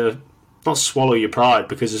able to not swallow your pride,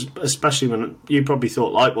 because especially when you probably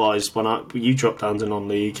thought likewise when you dropped down to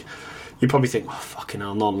non-league, you probably think, oh, fucking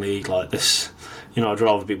hell, non-league like this, I'd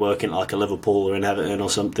rather be working like a Liverpool or an Everton or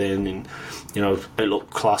something, and it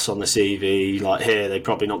looked class on the CV. Like, here they're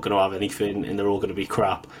probably not going to have anything and they're all going to be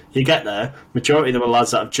crap. You get there, majority of them are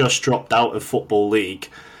lads that have just dropped out of Football League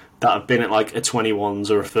that have been at like a 21s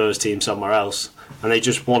or a first team somewhere else, and they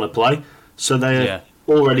just want to play. So they're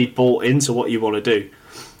already bought into what you want to do.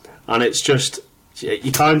 And it's just,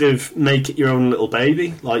 you kind of make it your own little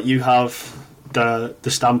baby. Like, you have the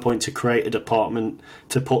standpoint to create a department,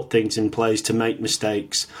 to put things in place, to make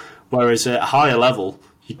mistakes. Whereas at a higher level,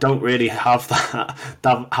 you don't really have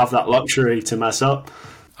that luxury to mess up.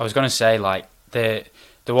 I was going to say, like, the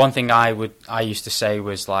one thing I used to say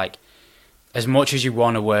was, like, as much as you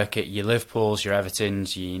want to work at your Liverpools, your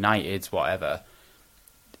Evertons, your Uniteds, whatever,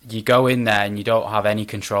 you go in there and you don't have any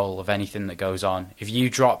control of anything that goes on. If you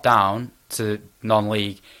drop down to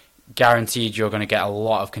non-league, guaranteed you're going to get a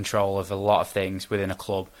lot of control of a lot of things within a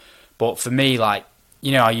club. But for me, like,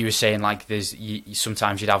 you know how you were saying, like,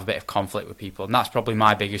 sometimes you'd have a bit of conflict with people, and that's probably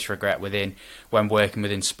my biggest regret when working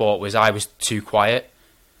within sport, was I was too quiet.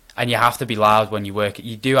 And you have to be loud when you work.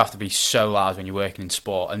 You do have to be so loud when you're working in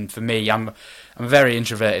sport. And for me, I'm a very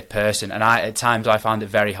introverted person, and at times I found it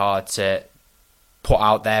very hard to put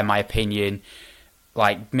out there my opinion.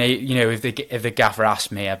 Like, you know, if the gaffer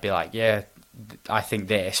asked me, I'd be like, yeah, I think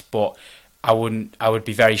this, but I would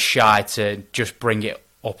be very shy to just bring it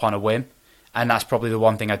up on a whim. And that's probably the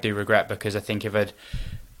one thing I do regret, because I think if I'd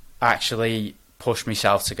actually pushed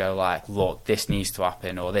myself to go, like, look, this needs to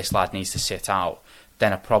happen, or this lad needs to sit out,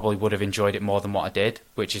 then I probably would have enjoyed it more than what I did,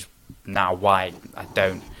 which is now why I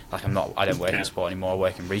don't work in sport anymore. I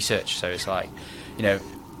work in research. So it's like, you know,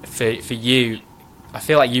 for you, I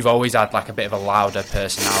feel like you've always had like a bit of a louder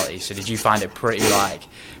personality. So did you find it pretty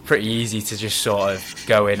easy to just sort of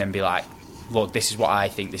go in and be like, look, this is what I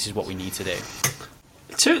think, this is what we need to do?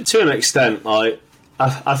 To an extent, like,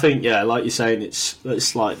 I think, yeah, like you're saying, it's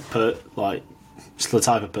like it's the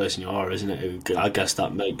type of person you are, isn't it? I guess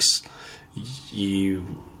that makes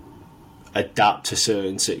you adapt to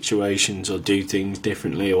certain situations or do things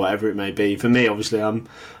differently or whatever it may be. For me, obviously, I'm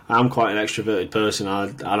quite an extroverted person,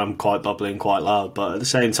 and I'm quite bubbly and quite loud, but at the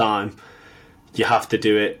same time, you have to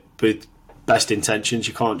do it with best intentions.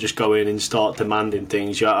 You can't just go in and start demanding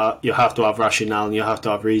things. You have to have rationale, and you have to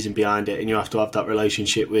have reason behind it, and you have to have that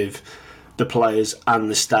relationship with the players and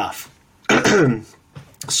the staff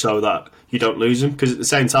so that you don't lose them. Because at the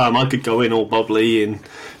same time, I could go in all bubbly and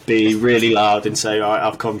be really loud and say, all right,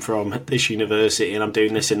 I've come from this university and I'm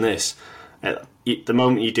doing this and this. The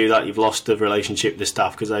moment you do that, you've lost the relationship with the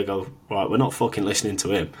staff, because they go, right, we're not fucking listening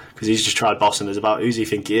to him because he's just tried bossing us about who's he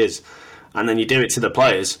think he is. And then you do it to the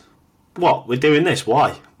players. What? We're doing this?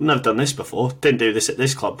 Why? We've never done this before. Didn't do this at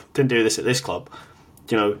this club. Didn't do this at this club.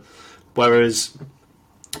 You know, whereas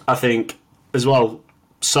I think as well,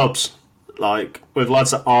 subs, like with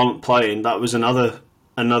lads that aren't playing, that was another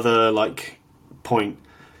like point.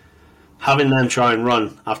 Having them try and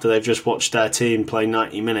run after they've just watched their team play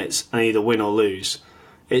 90 minutes and either win or lose,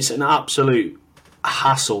 it's an absolute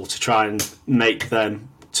hassle to try and make them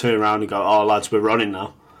turn around and go, oh lads, we're running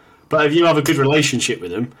now. But if you have a good relationship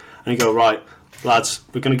with them and you go, right, lads,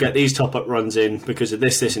 we're going to get these top-up runs in because of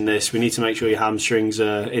this, this and this. We need to make sure your hamstrings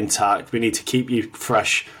are intact. We need to keep you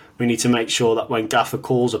fresh. We need to make sure that when Gaffer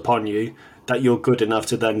calls upon you, that you're good enough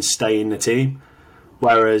to then stay in the team.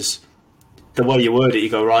 Whereas the way you word it, you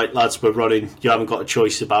go, right, lads, we're running. You haven't got a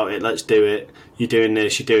choice about it. Let's do it. You're doing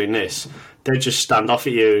this, you're doing this. They just stand off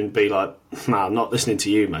at you and be like, nah, I'm not listening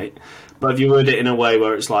to you, mate. But if you word it in a way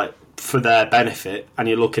where it's like for their benefit and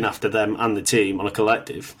you're looking after them and the team on a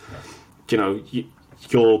collective, you know,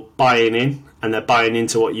 you're buying in and they're buying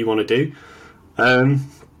into what you want to do.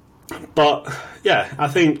 But yeah, I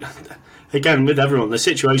think, again, with everyone, there's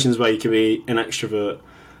situations where you can be an extrovert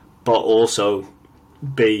but also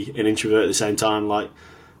be an introvert at the same time. Like,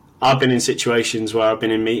 I've been in situations where I've been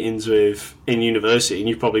in meetings in university, and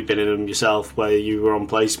you've probably been in them yourself, where you were on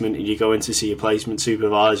placement and you go in to see your placement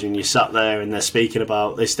supervisor and you sat there and they're speaking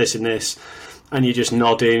about this, this and this, and you're just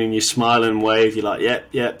nodding and you smile and wave. You're like,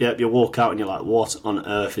 yep. You walk out and you're like, what on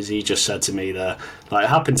earth has he just said to me there? Like, it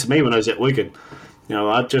happened to me when I was at Wigan. You know,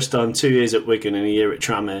 I'd just done 2 years at Wigan and a year at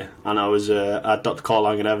Tranmere, and I had Dr. Carl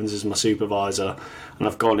Langan-Evans as my supervisor, and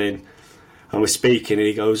I've gone in and we're speaking, and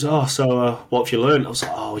he goes, oh, so what have you learned? I was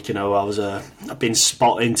like, oh, you know, I've been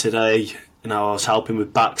spotting today, you know, I was helping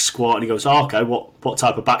with back squat. And he goes, oh, okay, what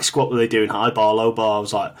type of back squat were they doing? High bar, low bar? I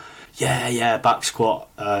was like, yeah, back squat.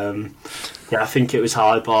 Yeah, I think it was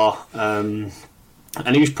high bar. And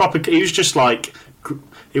he was just like,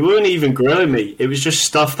 he wasn't even grilling me. It was just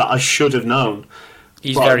stuff that I should have known.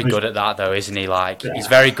 He's very good at that, though, isn't he? Like, yeah. He's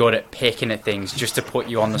very good at picking at things just to put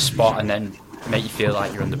you on the spot and then make you feel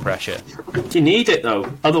like you're under pressure. You need it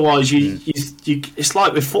though, otherwise you it's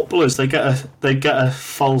like with footballers, they get a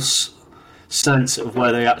false sense of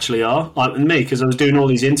where they actually are. Like with me, because I was doing all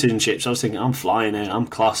these internships, I was thinking, I'm flying here, I'm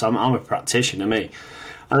class, I'm a practitioner, me.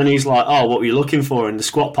 And then he's like, oh, what were you looking for in the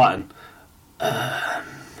squat pattern? And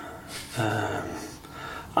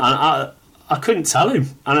I couldn't tell him.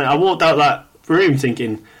 And I walked out that room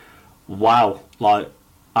thinking, wow, like,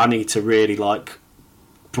 I need to really, like,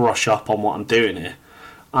 brush up on what I'm doing here.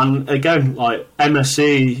 And again, like,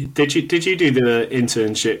 MSc, did you do the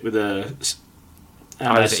internship with the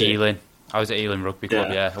MSc? I was at Ealing Rugby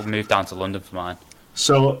Club, yeah. I moved down to London for mine.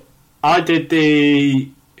 So I did the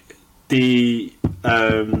S&C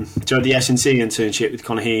internship with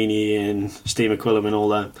Conor Heaney and Steve McQuillan and all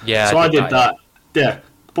that. Yeah. So I did that. Yeah.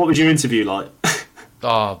 What was your interview like?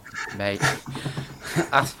 Oh, mate.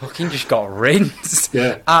 I fucking just got rinsed.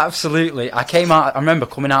 Yeah. Absolutely. I remember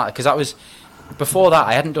coming out, because that was... Before that,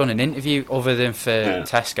 I hadn't done an interview other than for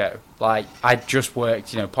Tesco. Like, I'd just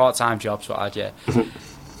worked, part-time jobs, what have you.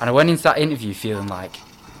 And I went into that interview feeling like,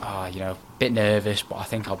 a bit nervous, but I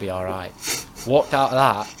think I'll be all right. Walked out of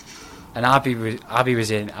that, and Abby was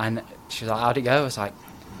in, and she was like, how'd it go? I was like,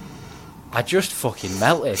 I just fucking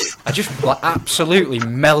melted. I just absolutely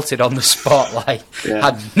melted on the spot. Like,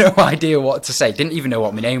 had no idea what to say. Didn't even know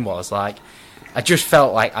what my name was. Like, I just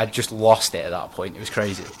felt like I'd just lost it at that point. It was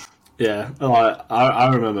crazy. Yeah, like, I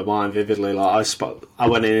remember mine vividly. Like, I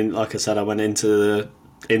went in, like I said, I went into the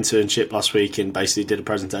internship last week and basically did a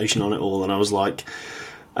presentation on it all, and I was like,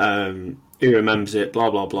 who remembers it, blah,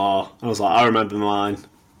 blah, blah. I was like, I remember mine,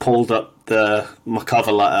 pulled up my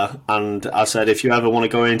cover letter, and I said, if you ever want to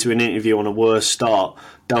go into an interview on a worse start,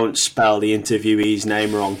 don't spell the interviewee's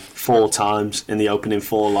name wrong 4 times in the opening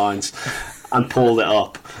 4 lines, and pulled it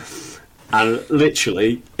up. And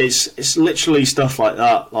literally, it's literally stuff like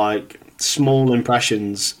that, like small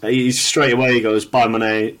impressions. He straight away goes, by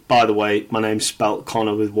the way, my name's spelt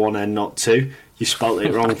Connor with 1 N, not 2. You spelt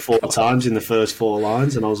it wrong 4 times in the first 4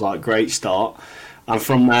 lines. And I was like, great start. And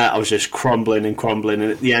from there, I was just crumbling. And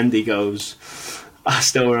at the end, he goes, I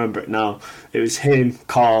still remember it now. It was him,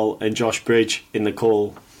 Carl, and Josh Bridge in the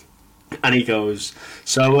call. And he goes,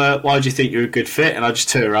 so why do you think you're a good fit? And I just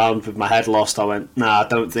turned around with my head lost. I went, nah, I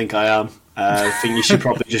don't think I am. I think you should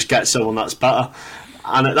probably just get someone that's better.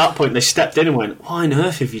 And at that point, they stepped in and went, why on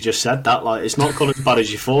earth have you just said that? Like, it's not gone as bad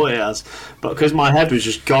as you thought it has. But because my head was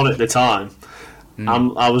just gone at the time,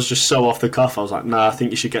 I was just so off the cuff. I was like, nah, I think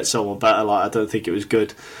you should get someone better. Like, I don't think it was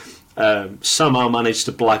good. Somehow managed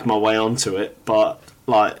to blag my way onto it. But,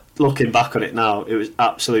 like, looking back on it now, it was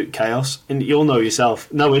absolute chaos. And you'll know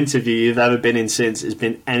yourself, no interview you've ever been in since has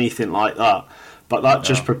been anything like that. But that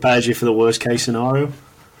just prepares you for the worst case scenario.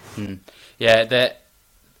 Yeah, the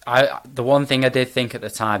one thing I did think at the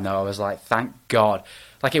time, though, I was like, thank God.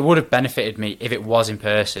 Like, it would have benefited me if it was in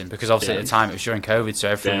person, because obviously at the time it was during COVID, so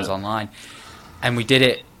everything was online. And we did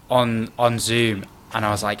it on Zoom, and I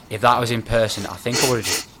was like, if that was in person, I think I would have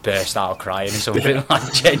just burst out crying or something,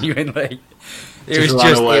 like, genuinely. There was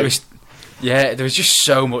just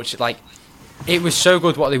so much, like, it was so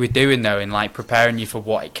good what they were doing, though, in, like, preparing you for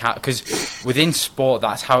what it can, because within sport,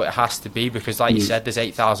 that's how it has to be, because, like you said, there's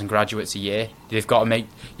 8,000 graduates a year. You've got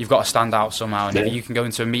to stand out somehow, and if you can go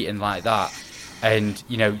into a meeting like that, and,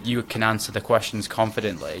 you can answer the questions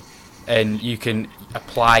confidently, and you can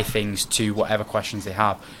apply things to whatever questions they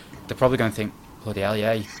have, they're probably going to think, bloody hell,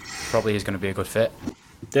 yeah, he probably is going to be a good fit.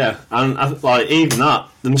 Yeah, and even that,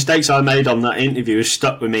 the mistakes I made on that interview have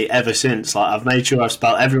stuck with me ever since. Like, I've made sure I've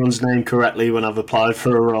spelled everyone's name correctly when I've applied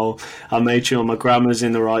for a role. I've made sure my grammar's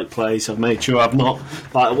in the right place. I've made sure I've not...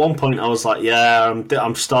 Like, at one point I was like, yeah,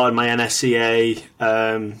 I'm starting my NSCA,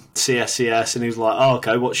 CSCS, and he was like, oh,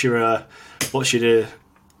 okay, what's your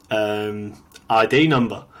ID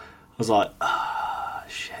number? I was like,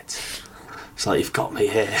 shit. It's like, you've got me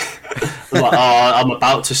here. I was like, I'm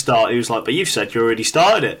about to start. He was like, but you've said you already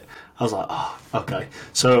started it. I was like, oh, okay.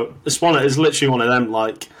 So it's literally one of them,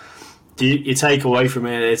 like, you take away from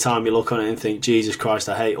it at a time, you look on it and think, Jesus Christ,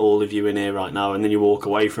 I hate all of you in here right now. And then you walk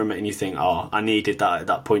away from it and you think, oh, I needed that at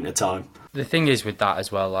that point in time. The thing is with that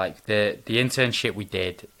as well, like, the internship we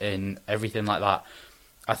did and everything like that,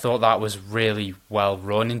 I thought that was really well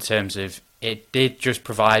run in terms of it did just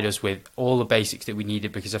provide us with all the basics that we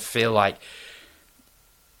needed, because I feel like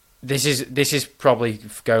this is probably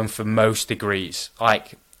going for most degrees,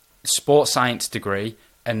 like sports science degree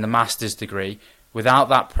and the master's degree, without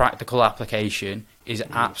that practical application is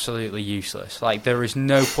absolutely useless. Like, there is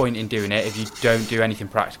no point in doing it if you don't do anything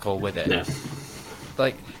practical with it. Yeah.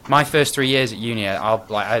 Like, my first 3 years at uni,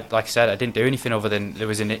 like I said, I didn't do anything other than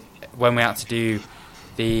when we had to do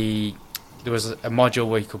there was a module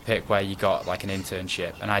where you could pick where you got like an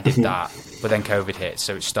internship, and I did that, but then COVID hit,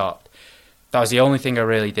 so it stopped. That was the only thing I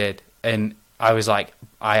really did, and I was like,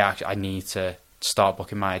 I need to start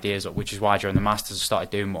booking my ideas up, which is why during the Masters I started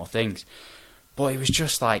doing more things. But it was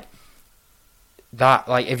just like that.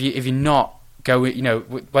 Like if you're not going, you know,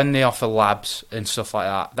 when they offer labs and stuff like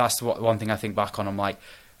that, that's one thing I think back on. I'm like,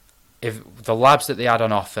 if the labs that they had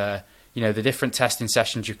on offer, you know, the different testing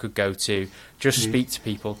sessions you could go to, just speak to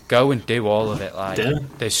people, go and do all of it. Like,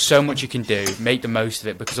 there's so much you can do, make the most of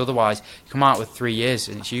it, because otherwise you come out with 3 years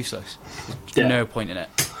and it's useless. There's no point in it.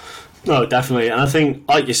 No, definitely. And I think,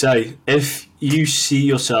 like you say, if you see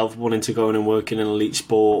yourself wanting to go in and work in an elite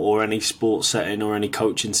sport or any sports setting or any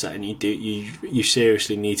coaching setting, you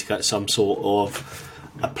seriously need to get some sort of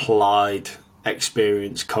applied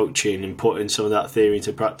experience coaching and putting some of that theory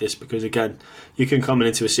into practice, because again, you can come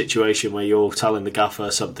into a situation where you're telling the gaffer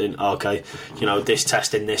something, okay, you know, this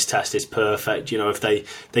test is perfect, you know, if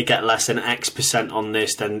they get less than X% on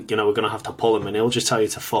this, then, you know, we're going to have to pull them, and he'll just tell you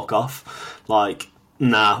to fuck off. Like,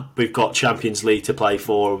 nah, we've got Champions League to play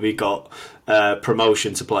for, we've got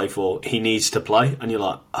promotion to play for, he needs to play. And you're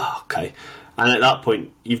like, oh, okay. And at that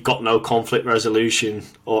point, you've got no conflict resolution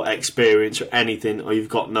or experience or anything, or you've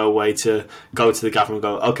got no way to go to the gaffer and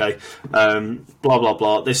go, okay, blah, blah,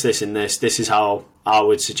 blah, this, and this is how I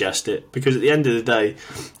would suggest it. Because at the end of the day,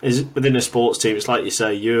 is within a sports team, it's like you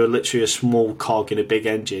say, you're literally a small cog in a big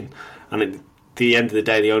engine. And at the end of the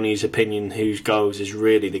day, the only opinion who goes is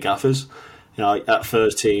really the gaffers. You know, at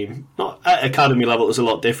first team, not at academy level, it's a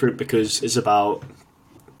lot different because it's about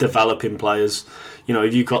developing players. You know,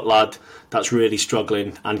 if you've got lad that's really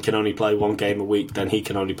struggling and can only play one game a week, then he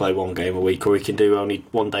can only play one game a week, or he can do only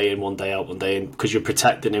one day in, one day out, one day in, because you're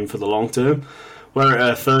protecting him for the long term. Where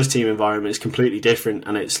at a first team environment, it's completely different,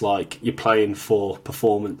 and it's like you're playing for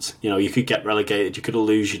performance. You know, you could get relegated, you could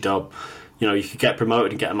lose your job, you know, you could get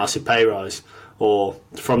promoted and get a massive pay rise, or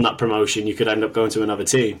from that promotion, you could end up going to another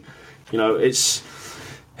team. You know,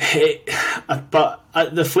 but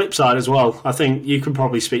at the flip side as well, I think you can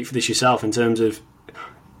probably speak for this yourself in terms of,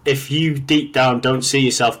 if you deep down don't see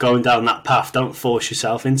yourself going down that path, don't force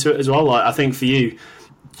yourself into it as well. Like, I think for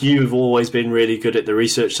you've always been really good at the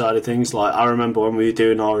research side of things. Like, I remember when we were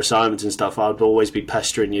doing our assignments and stuff, I'd always be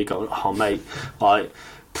pestering you, going, oh mate, like,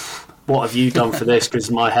 what have you done for this?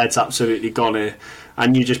 Because my head's absolutely gone here.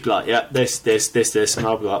 And you just be like, yeah, this, and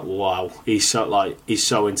I'll be like, wow, he's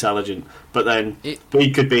so intelligent. But then we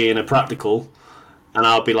could be in a practical, and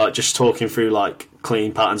I'll be like just talking through like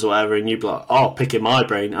clean patterns or whatever, and you'd be like, oh, picking my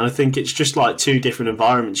brain. And I think it's just like two different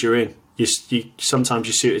environments you're in. You sometimes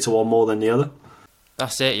you're suited to one more than the other.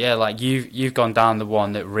 That's it, yeah. Like you've gone down the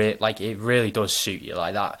one that it really does suit you,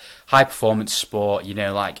 like that high performance sport. You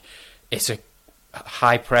know, like it's a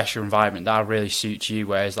high pressure environment that really suits you.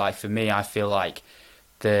 Whereas, like for me, I feel like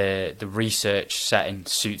the research setting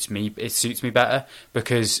suits me. It suits me better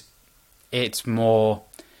because it's more.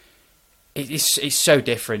 It's so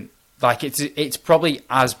different. Like it's probably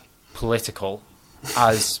as political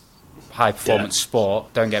as high performance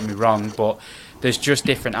sport. Don't get me wrong, but there's just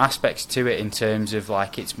different aspects to it in terms of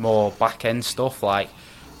like it's more back end stuff. Like,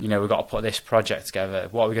 you know, we've got to put this project together.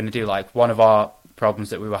 What are we going to do? Like one of our problems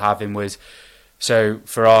that we were having was, so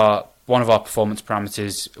for one of our performance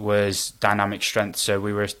parameters was dynamic strength. So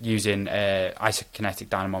we were using isokinetic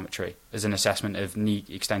dynamometry as an assessment of knee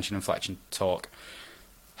extension and flexion torque.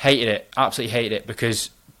 Hated it, absolutely hated it, because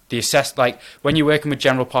when you're working with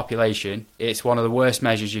general population, it's one of the worst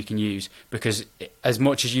measures you can use, because as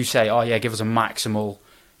much as you say, oh yeah, give us a maximal,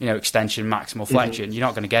 you know, extension, maximal flexion, you're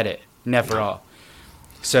not going to get it. Never are.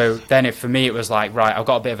 So then for me, it was like, right, I've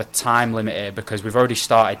got a bit of a time limit here because we've already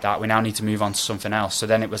started that. We now need to move on to something else. So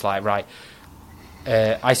then it was like, right,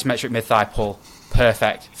 isometric mid-thigh pull,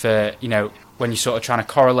 perfect for, you know, when you're sort of trying to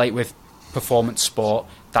correlate with performance sport,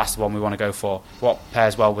 that's the one we want to go for. What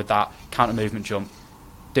pairs well with that? Counter movement jump.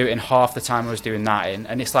 Do it in half the time I was doing that in.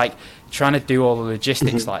 And it's like trying to do all the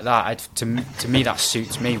logistics like that. To me, that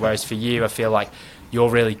suits me. Whereas for you, I feel like you're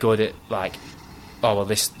really good at like, oh, well,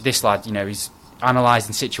 this lad, you know, he's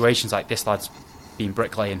analysing situations like this lad's been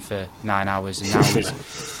bricklaying for 9 hours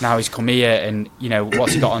and now he's come here and, you know,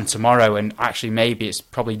 what's he got on tomorrow? And actually maybe it's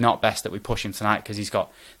probably not best that we push him tonight because he's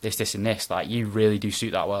got this and this. Like, you really do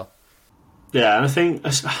suit that well. Yeah, and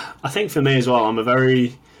I think for me as well, I'm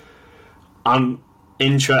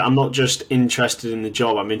not just interested in the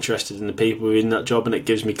job, I'm interested in the people within that job, and it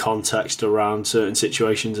gives me context around certain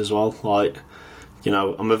situations as well. Like, you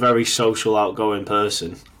know, I'm a very social, outgoing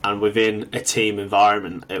person, and within a team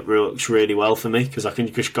environment, it works really well for me because I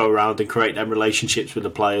can just go around and create them relationships with the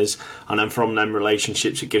players, and then from them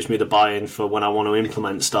relationships, it gives me the buy-in for when I want to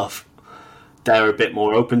implement stuff. They're a bit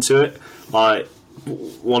more open to it. Like,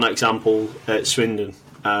 one example at Swindon,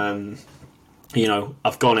 you know,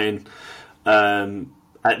 I've gone in,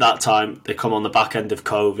 At that time, they come on the back end of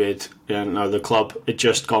COVID. The club had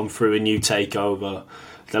just gone through a new takeover.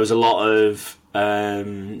 There was a lot of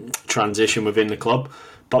transition within the club.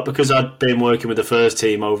 But because I'd been working with the first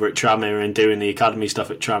team over at Tranmere and doing the academy stuff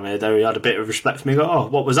at Tranmere, they had a bit of respect for me. Go, oh,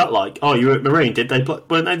 what was that like? Oh, you were at Marine.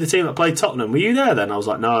 Weren't they the team that played Tottenham? Were you there then? I was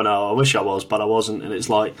like, no, I wish I was, but I wasn't. And it's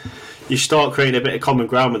like, you start creating a bit of common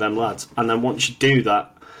ground with them lads. And then once you do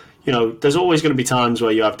that, there's always going to be times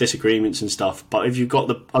where you have disagreements and stuff. But if you've got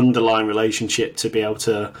the underlying relationship to be able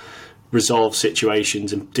to resolve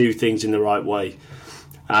situations and do things in the right way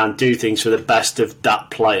and do things for the best of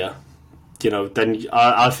that player, then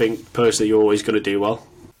I think personally you're always going to do well.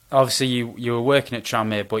 Obviously, you were working at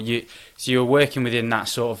Tranmere, but you were working within that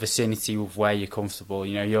sort of vicinity of where you're comfortable.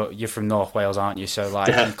 You're from North Wales, aren't you? So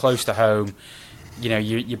you're close to home.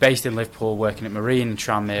 You're based in Liverpool, working at Marine and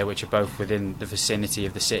Tranmere, which are both within the vicinity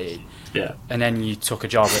of the city. Yeah. And then you took a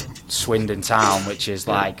job at Swindon Town, which is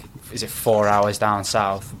is it 4 hours down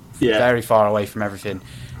south? Yeah. Very far away from everything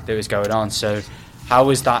that was going on. So how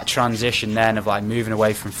was that transition then of moving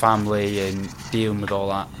away from family and dealing with all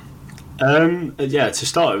that? To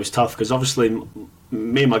start it was tough because obviously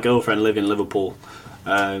me and my girlfriend live in Liverpool,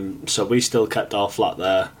 so we still kept our flat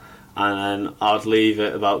there, and then I'd leave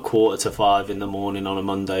at about 4:45 in the morning on a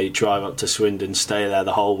Monday, drive up to Swindon, stay there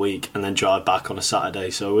the whole week, and then drive back on a Saturday.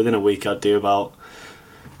 So within a week I'd do about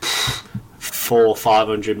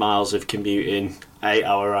 400-500 miles of commuting,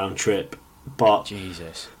 8-hour round trip. But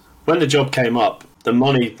Jesus, when the job came up, the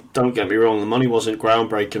money, don't get me wrong, the money wasn't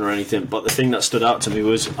groundbreaking or anything, but the thing that stood out to me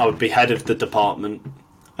was I would be head of the department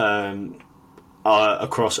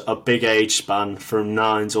across a big age span from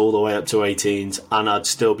 9s all the way up to 18s, and I'd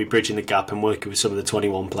still be bridging the gap and working with some of the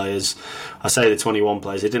 21 players. I say the 21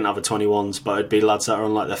 players, they didn't have a 21s, but it'd be lads that are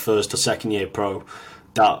on their first or second year pro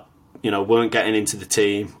that weren't getting into the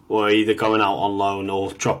team or either going out on loan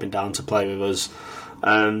or dropping down to play with us.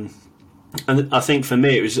 And I think for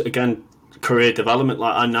me it was, again, career development.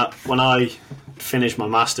 When I finished my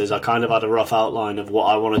masters, I kind of had a rough outline of what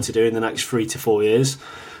I wanted to do in the next 3 to 4 years.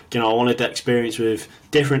 I wanted to experience with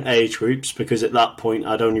different age groups because at that point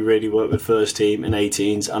I'd only really worked with first team and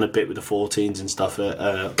 18s and a bit with the 14s and stuff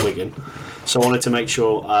at Wigan. So I wanted to make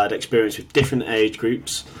sure I had experience with different age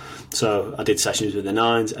groups. So I did sessions with the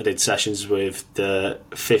 9s, I did sessions with the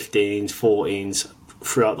 15s, 14s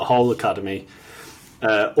throughout the whole academy.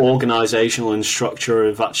 Organisational and structure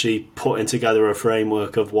of actually putting together a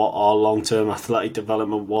framework of what our long-term athletic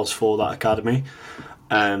development was for that academy.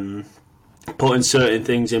 Putting certain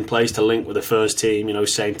things in place to link with the first team,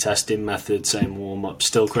 same testing method, same warm-up,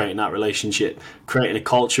 still creating that relationship, creating a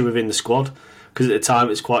culture within the squad. Because at the time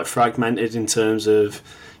it's quite fragmented in terms of,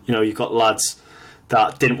 you've got lads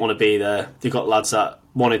that didn't want to be there, you've got lads that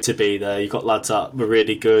wanted to be there, you've got lads that were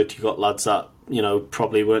really good, you've got lads that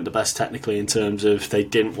probably weren't the best technically in terms of they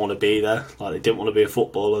didn't want to be there, they didn't want to be a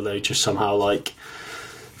footballer, they just somehow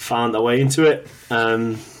found their way into it.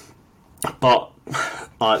 But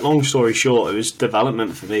long story short, it was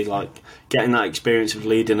development for me, getting that experience of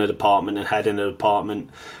leading a department and heading a department.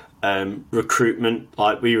 Recruitment,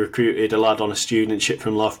 we recruited a lad on a studentship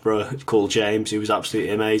from Loughborough called James, who was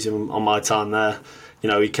absolutely amazing on my time there.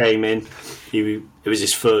 He came in, it was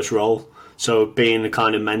his first role. So being the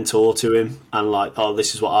kind of mentor to him and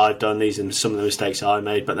this is what I've done, these are some of the mistakes I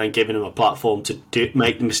made, but then giving him a platform to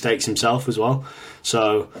make the mistakes himself as well.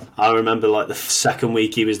 So I remember the second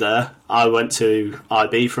week he was there, I went to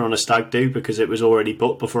IB for on a stag do because it was already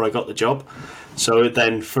booked before I got the job. So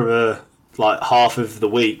then for half of the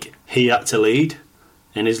week he had to lead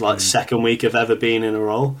in his second week of ever being in a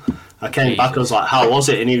role. I came back, I was like, how was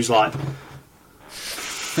it? And he was like...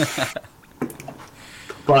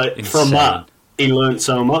 But from that, he learnt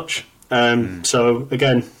so much. So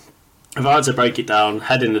again, if I had to break it down,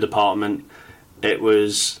 heading the department, it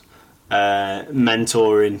was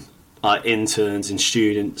mentoring interns and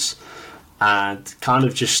students, and kind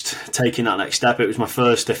of just taking that next step. It was my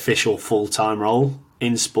first official full-time role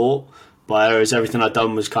in sport, whereas everything I'd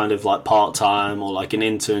done was kind of part-time or an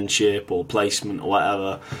internship or placement or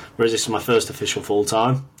whatever. Whereas this was my first official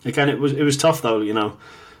full-time. Again, it was tough though,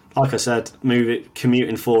 Like I said,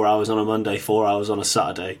 commuting 4 hours on a Monday, 4 hours on a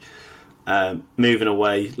Saturday, moving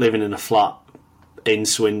away, living in a flat in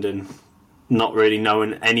Swindon, not really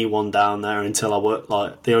knowing anyone down there until I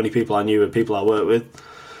worked. The only people I knew were people I worked with.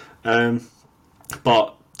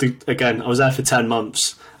 Again, I was there for 10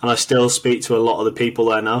 months, and I still speak to a lot of the people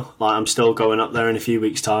there now. I'm still going up there in a few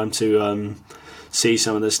weeks' time to see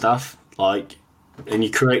some of the staff. And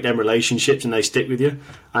you create them relationships and they stick with you.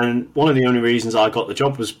 And one of the only reasons I got the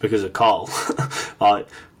job was because of Carl. I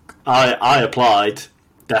applied,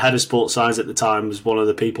 the head of sports science at the time was one of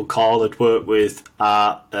the people Carl had worked with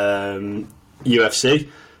at UFC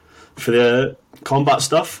for the combat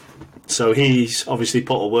stuff. So he's obviously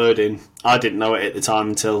put a word in. I didn't know it at the time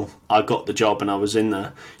until I got the job and I was in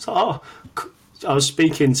there. So, I was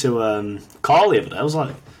speaking to Carl the other day. I was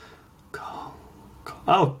like,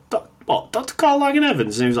 Carl, what, Dr. Carl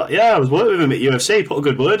Lagan-Evans? And he was like, yeah, I was working with him at UFC, put a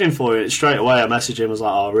good word in for you. And straight away I messaged him, I was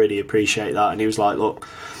like, I really appreciate that. And he was like, look,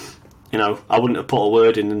 you know, I wouldn't have put a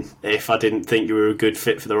word in if I didn't think you were a good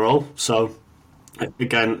fit for the role. So,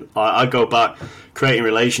 again, I go back, creating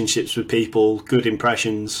relationships with people, good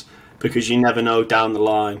impressions, because you never know down the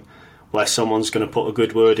line where someone's going to put a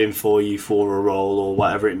good word in for you for a role or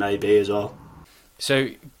whatever it may be as well. So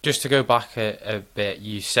just to go back a bit,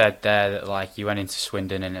 you said there that like you went into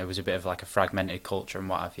Swindon and it was a bit of like a fragmented culture and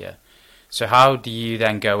what have you. So how do you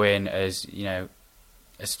then go in as, you know,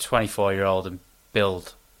 as a 24-year-old and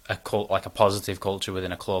build a positive culture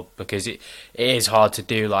within a club? Because it is hard to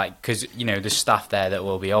do, like, because, you know, there's staff there that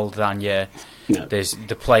will be older than you. No.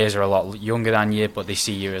 The players are a lot younger than you, but they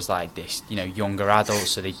see you as like this, you know, younger adult,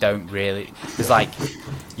 so they don't really. There's like,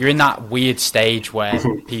 you're in that weird stage where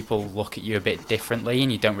people look at you a bit differently,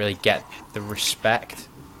 and you don't really get the respect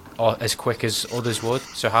or as quick as others would.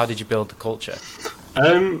 So how did you build the culture?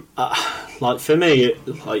 Like for me,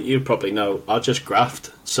 like you probably know, I just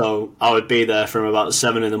graft. So I would be there from about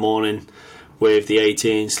 7 a.m. with the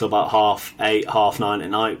 18s till about 8:30, 9:30 at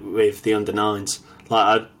night with the under 9s.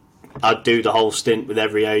 Like I'd do the whole stint with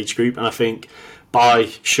every age group, and I think by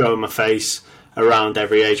showing my face around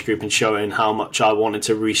every age group and showing how much I wanted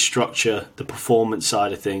to restructure the performance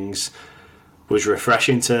side of things was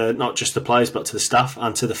refreshing to not just the players but to the staff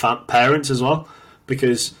and to the parents as well.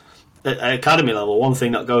 Because at academy level, one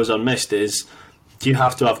thing that goes unmissed is you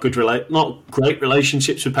have to have good not great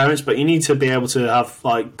relationships with parents, but you need to be able to have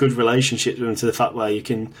like good relationships with them, to the fact where you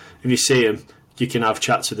can, if you see them, you can have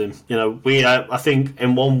chats with them. You know, we I think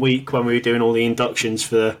in 1 week when we were doing all the inductions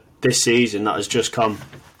for this season that has just come,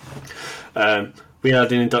 we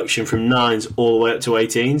had an induction from 9s all the way up to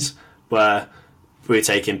 18s where we were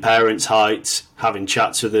taking parents' heights, having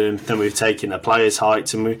chats with them, then we were taking their players'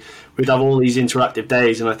 heights, and we'd have all these interactive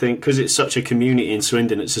days. And I think because it's such a community in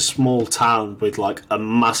Swindon, it's a small town with like a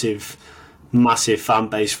massive fan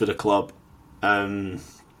base for the club.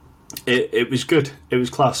 It was good. It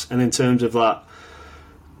was class. And in terms of that,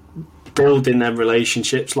 building them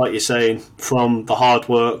relationships, like you're saying, from the hard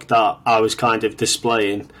work that I was kind of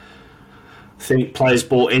displaying, I think players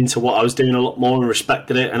bought into what I was doing a lot more and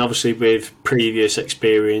respected it. And obviously with previous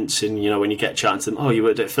experience, and you know, when you get chatting to them, oh, you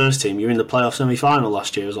worked at first team, you were in the playoff semi-final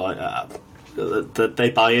last year, I was like,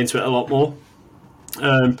 they buy into it a lot more.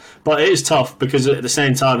 But it is tough because at the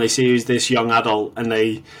same time they see you as this young adult and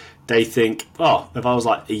they think, oh, if I was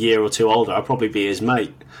like a year or two older, I'd probably be his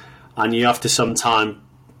mate. And you have to sometimes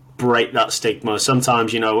break that stigma.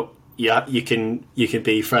 Sometimes, you know, you can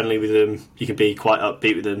be friendly with them, you can be quite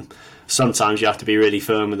upbeat with them. Sometimes you have to be really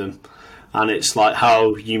firm with them, and it's like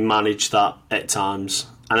how you manage that at times.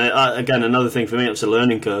 And again, another thing for me, it's a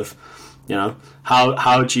learning curve. You know,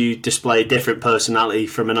 how do you display different personality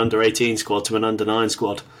from an under 18 squad to an under 9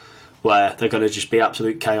 squad, where they're going to just be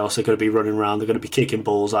absolute chaos, they're going to be running around, they're going to be kicking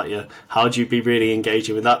balls at you. How do you be really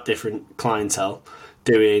engaging with that different clientele,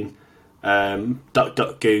 doing duck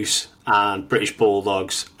duck goose and British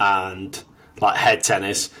Bulldogs and like head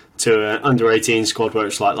tennis, to an under 18 squad where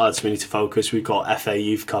it's like, lads, we need to focus, we've got FA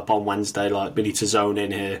Youth Cup on Wednesday, like we need to zone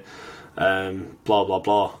in here, blah blah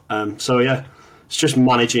blah. So yeah, it's just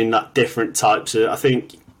managing that different types of, I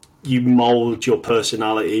think you mould your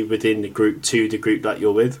personality within the group to the group that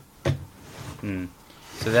you're with.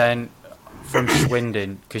 So then from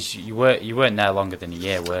Swindon, because you weren't there longer than a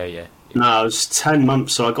year, were you? No, it was 10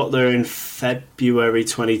 months, so I got there in February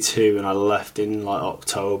 22 and I left in like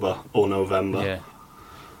October or November. Yeah.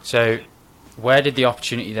 So, where did the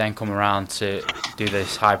opportunity then come around to do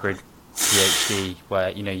this hybrid PhD, where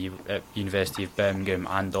you know you at University of Birmingham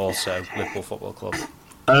and also Liverpool Football Club?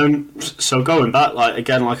 So going back, like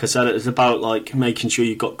I said, it's about like making sure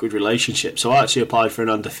you got good relationships. So I actually applied for an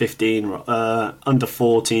under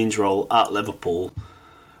 14s role at Liverpool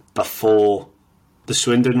before the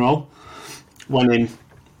Swindon role.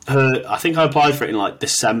 I think I applied for it in like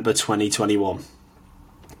December 2021.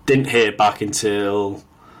 Didn't hear back until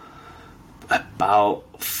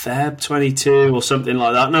about Feb 22 or something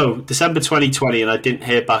like that. No, December 2020, and I didn't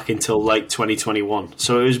hear back until late 2021.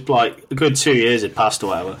 So it was like a good 2 years had passed or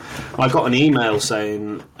whatever. I got an email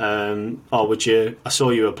saying, I saw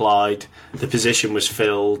you applied, the position was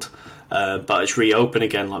filled, but it's reopened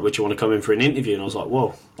again. Like, would you want to come in for an interview? And I was like,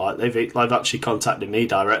 whoa! Like they've actually contacted me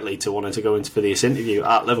directly to wanting to go into for this interview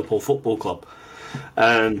at Liverpool Football Club.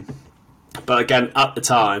 But again, at the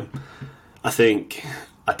time, I think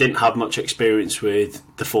I didn't have much experience with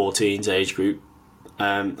the 14s age group.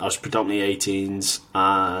 I was predominantly 18s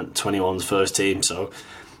and 21s first team, so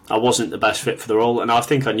I wasn't the best fit for the role, and I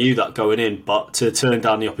think I knew that going in, but to turn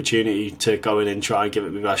down the opportunity to go in and try and give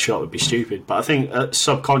it my best shot would be stupid. But I think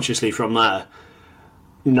subconsciously from there,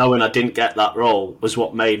 knowing I didn't get that role was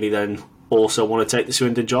what made me then also want to take the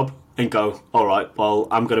Swindon job and go, all right, well,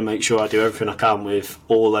 I'm going to make sure I do everything I can with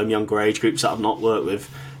all them younger age groups that I've not worked with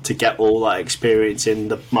to get all that experience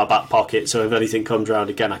in my back pocket, so if anything comes around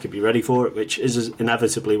again, I could be ready for it, which is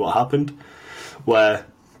inevitably what happened, where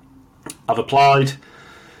I've applied,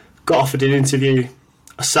 got offered an interview,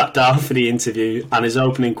 I sat down for the interview, and his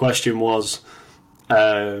opening question was,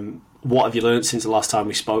 what have you learnt since the last time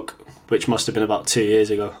we spoke? Which must have been about 2 years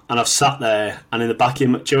ago. And I've sat there, and in the back of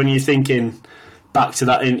your, do you know when you're thinking back to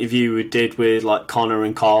that interview we did with like Connor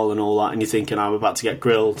and Carl and all that, and you're thinking I'm about to get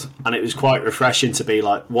grilled, and it was quite refreshing to be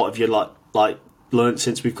like, what have you like learnt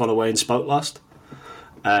since we've gone away and spoke last?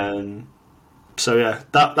 So yeah,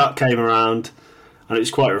 that came around. And it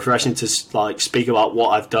was quite refreshing to like speak about what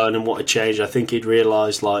I've done and what had changed. I think he'd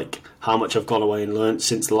realised like how much I've gone away and learnt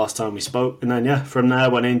since the last time we spoke. And then yeah, from there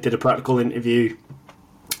went in, did a practical interview.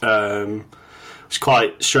 It was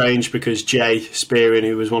quite strange because Jay Spearing,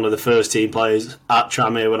 who was one of the first team players at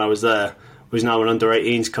Tranmere when I was there, was now an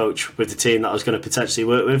under-18s coach with the team that I was going to potentially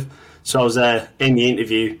work with. So I was there in the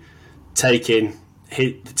interview, taking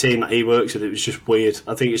the team that he works with. It was just weird.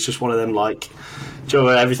 I think it's just one of them like, Joe,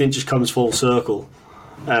 everything just comes full circle.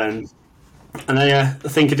 And then yeah, I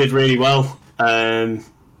think I did really well, and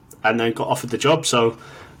then got offered the job. So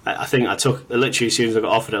I think I took literally as soon as I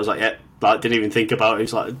got offered it, I was like, yeah, like didn't even think about it. He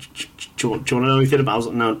was like, do you want to know anything about it? I was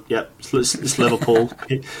like, no, yeah, it's Liverpool,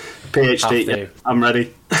 PhD, yeah, I'm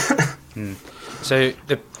ready. So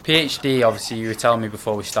the PhD, obviously, you were telling me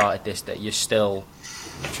before we started this that you're still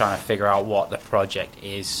trying to figure out what the project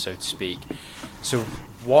is, so to speak. So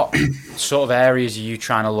what sort of areas are you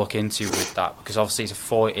trying to look into with that? Because obviously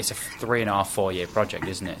it's a 3.5, 4 year project,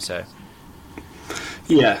 isn't it? So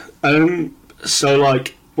yeah. So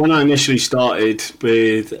like when I initially started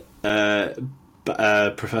with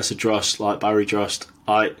Professor Drost, like Barry Drost,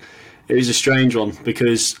 it was a strange one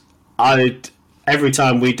because every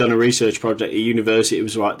time we'd done a research project at university, it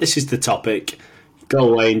was like, this is the topic,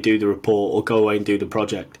 go away and do the report, or go away and do the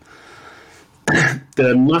project.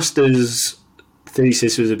 The master's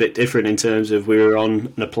thesis was a bit different in terms of we were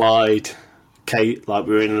on an applied case, like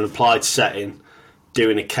we were in an applied setting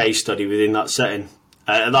doing a case study within that setting.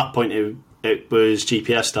 At that point it was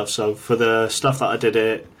GPS stuff, so for the stuff that I did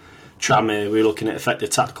at Tranmere, we were looking at effective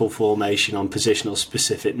tactical formation on positional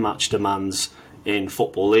specific match demands in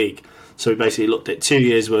Football League. So we basically looked at 2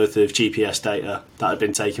 years worth of GPS data that had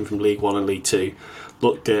been taken from League 1 and League 2,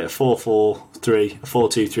 looked at a 4-4-3, a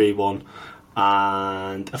 4-2-3-1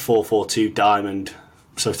 and a 4-4-2 diamond,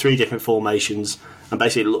 so 3 different formations, and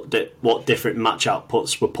basically looked at what different match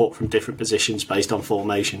outputs were put from different positions based on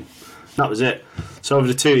formation. That was it. So over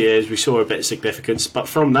the 2 years we saw a bit of significance, but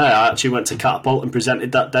from there I actually went to Catapult and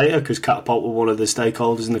presented that data because Catapult were one of the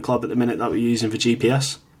stakeholders in the club at the minute that we're using for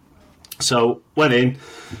GPS. So went in,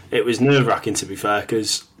 it was nerve-wracking to be fair,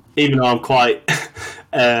 because even though I'm quite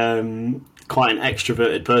an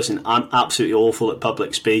extroverted person, I'm absolutely awful at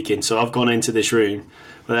public speaking. So I've gone into this room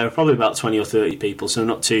where there are probably about 20 or 30 people, so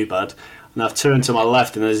not too bad. And I've turned to my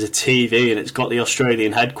left and there's a TV and it's got the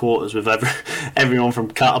Australian headquarters with everyone from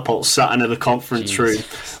Catapult sat in the conference room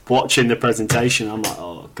watching the presentation. I'm like,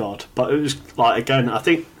 oh God. But it was like, again, I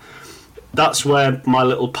think that's where my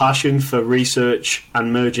little passion for research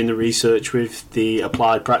and merging the research with the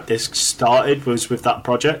applied practice started, was with that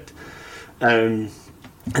project. And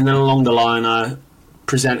then along the line I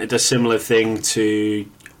presented a similar thing to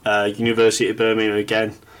University of Birmingham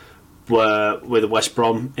again, with West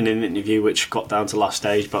Brom in an interview which got down to last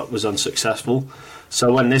stage but was unsuccessful.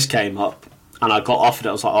 So when this came up and I got offered it,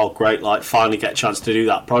 I was like, oh great, like finally get a chance to do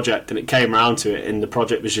that project. And it came around to it and the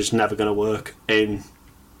project was just never going to work in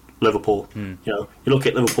Liverpool. You know, you look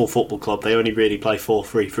at Liverpool Football Club, they only really play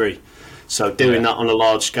 4-3-3. So doing that on a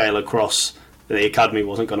large scale across the academy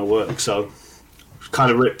wasn't going to work. So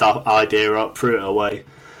kind of ripped that idea up, threw it away.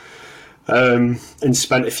 And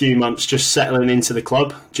spent a few months just settling into the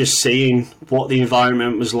club, just seeing what the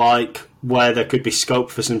environment was like, where there could be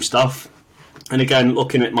scope for some stuff. And again,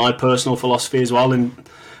 looking at my personal philosophy as well, and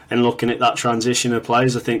looking at that transition of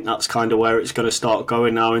players, I think that's kind of where it's going to start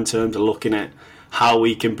going now in terms of looking at how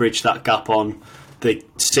we can bridge that gap on the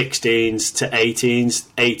 16s to 18s,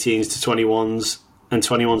 18s to 21s, and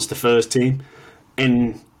 21s to first team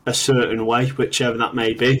in a certain way, whichever that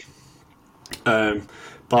may be.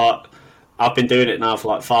 But I've been doing it now for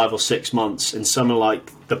like 5 or 6 months, and some of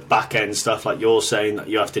like the back end stuff, like you're saying, that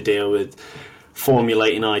you have to deal with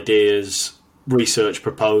formulating ideas, research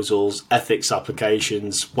proposals, ethics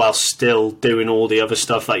applications, while still doing all the other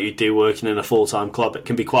stuff that you do working in a full-time club. It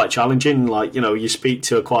can be quite challenging. Like, you know, you speak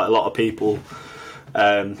to quite a lot of people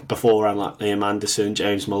beforehand, like Liam Anderson,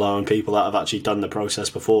 James Malone, people that have actually done the process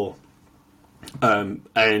before.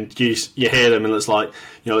 And you hear them, and it's like,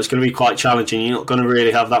 you know, it's going to be quite challenging. You're not going to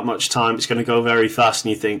really have that much time. It's going to go very fast,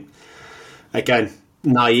 and you think, again,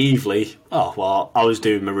 naively, oh well, I was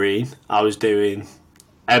doing Marine, I was doing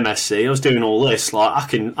MSc, I was doing all this.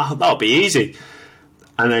 Like, that'll be easy.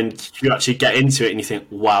 And then you actually get into it, and you think,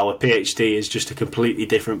 wow, a PhD is just a completely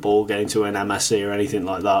different ball game to an MSc or anything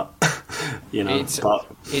like that. You know,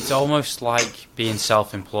 it's almost like being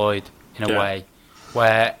self-employed in a way,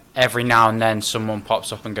 where every now and then someone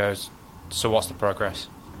pops up and goes, so what's the progress?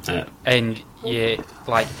 Yeah. And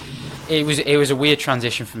like, it was a weird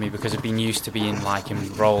transition for me, because I've been used to being like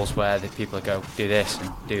in roles where the people go, do this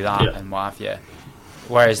and do that and what have you.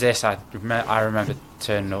 Whereas this, I remember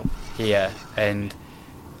turning up here, and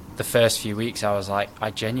the first few weeks I was like,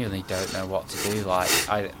 I genuinely don't know what to do. Like,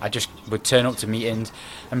 I just would turn up to meetings,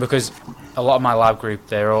 and because a lot of my lab group,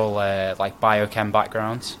 they're all like biochem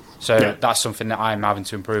backgrounds. So that's something that I'm having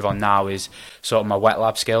to improve on now, is sort of my wet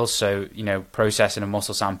lab skills. So, you know, processing of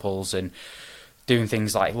muscle samples and doing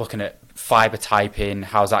things like looking at fiber typing,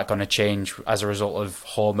 how's that going to change as a result of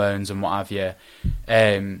hormones and what have you.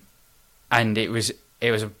 And it was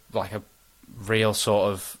like a real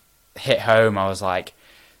sort of hit home. I was like,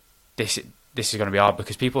 this is going to be hard,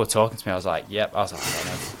 because people were talking to me. I was like, yep. I was like, I don't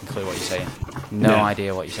have a clue what you're saying. No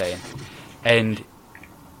idea what you're saying. And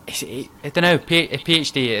I don't know. A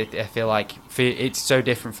PhD, I feel like it's so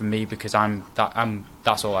different from me, because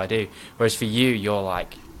that's all I do. Whereas for you, you're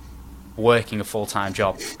like working a full-time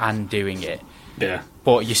job and doing it. Yeah.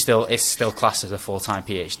 But it's still classed as a full-time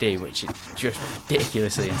PhD, which is just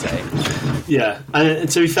ridiculously insane. Yeah, and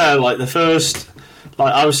to be fair, like the first,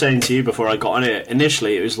 like I was saying to you before I got on it,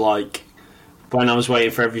 initially it was like, when I was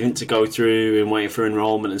waiting for everything to go through and waiting for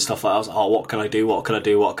enrolment and stuff like that, I was like, oh, what can I do? What can I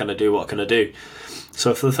do? What can I do? What can I do?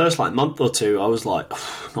 So for the first like month or two, I was like,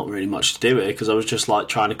 not really much to do here, because I was just like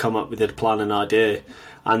trying to come up with a plan and idea.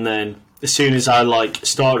 And then as soon as I like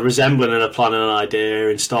started resembling a plan and an idea,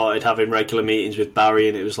 and started having regular meetings with Barry,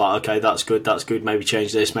 and it was like, okay, that's good, maybe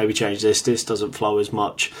change this, this doesn't flow as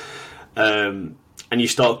much. And you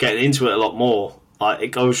start getting into it a lot more. Like, it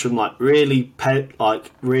goes from like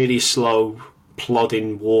really slow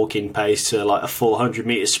plodding walking pace to like a full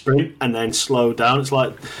 100-meter sprint, and then slow down. It's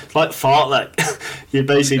like fartlek. You're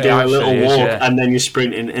basically doing a little walk, and then you're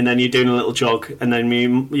sprinting, and then you're doing a little jog, and then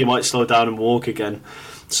you might slow down and walk again.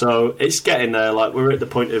 So it's getting there. Like, we're at the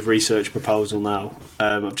point of research proposal now.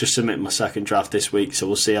 I've just submitted my second draft this week, so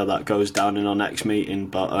we'll see how that goes down in our next meeting.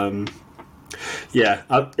 But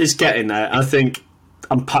it's getting there. I think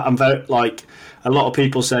I'm very, like, a lot of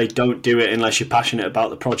people say don't do it unless you're passionate about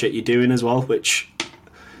the project you're doing as well, which,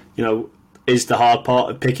 you know, is the hard part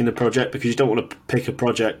of picking a project, because you don't want to pick a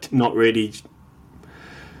project, not really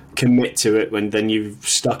commit to it, when then you've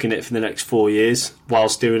stuck in it for the next 4 years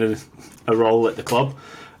whilst doing a role at the club.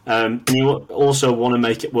 And you also want to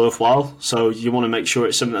make it worthwhile, so you want to make sure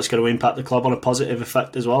it's something that's going to impact the club on a positive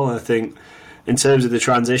effect as well. And I think in terms of the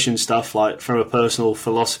transition stuff, like from a personal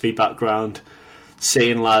philosophy background,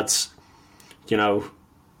 seeing lads, you know,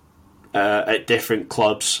 at different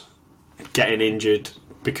clubs getting injured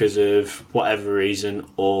because of whatever reason,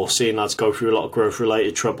 or seeing lads go through a lot of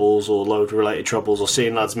growth-related troubles or load-related troubles, or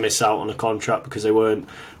seeing lads miss out on a contract because they weren't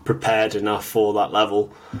prepared enough for that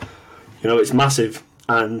level, you know, it's massive.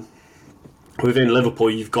 And within Liverpool,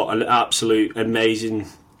 you've got an absolute amazing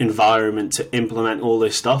environment to implement all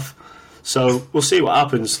this stuff. So we'll see what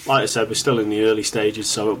happens. Like I said, we're still in the early stages,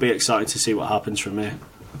 so it'll be exciting to see what happens from here.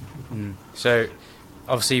 So,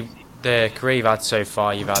 obviously, the career you've had so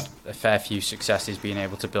far, you've had a fair few successes being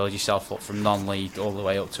able to build yourself up from non-league all the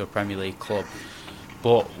way up to a Premier League club.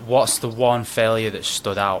 But what's the one failure that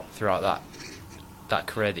stood out throughout that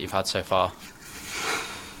career that you've had so far?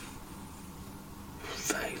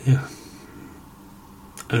 Failure?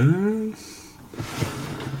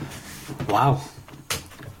 Wow.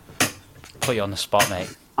 Put you on the spot,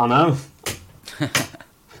 mate. I know.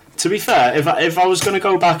 To be fair, if I was going to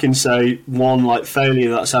go back and say one like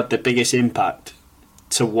failure that's had the biggest impact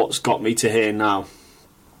to what's got me to here now,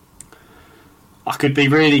 I could be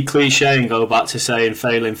really cliche and go back to saying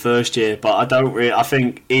failing first year, but I don't really. I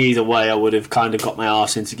think either way, I would have kind of got my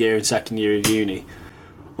arse into gear in second year of uni.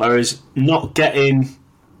 Whereas not getting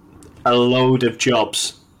a load of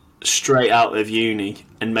jobs straight out of uni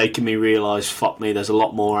and making me realise, fuck me, there's a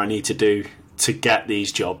lot more I need to do to get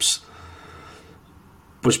these jobs,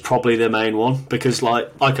 was probably the main one. Because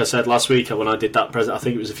like I said last week when I did that I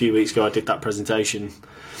think it was a few weeks ago, I did that presentation,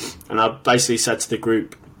 and I basically said to the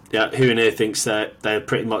group, yeah, who in here thinks that they're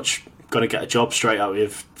pretty much going to get a job straight out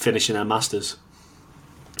of finishing their masters?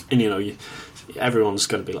 And everyone's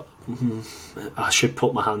going to be like, I should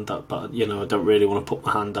put my hand up, but I don't really want to put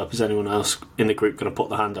my hand up. Is anyone else in the group going to put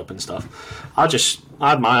their hand up and stuff? I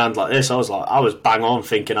had my hand like this. I was bang on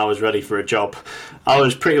thinking I was ready for a job. I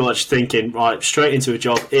was pretty much thinking, right, straight into a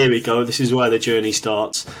job, here we go, this is where the journey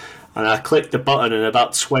starts. And I clicked the button and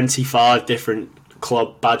about 25 different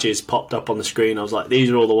club badges popped up on the screen. I was like,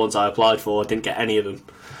 these are all the ones I applied for. I didn't get any of them.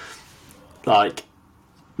 Like,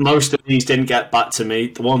 most of these didn't get back to me.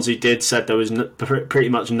 The ones who did said there was pretty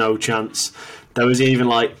much no chance. There was even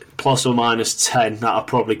like plus or minus 10 that I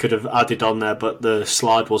probably could have added on there, but the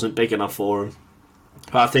slide wasn't big enough for them.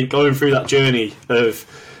 But I think going through that journey of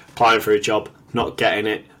applying for a job, not getting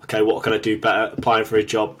it, okay, what can I do better? Applying for a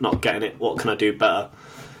job, not getting it, what can I do better?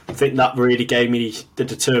 I think that really gave me the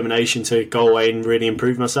determination to go away and really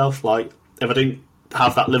improve myself. Like, if I didn't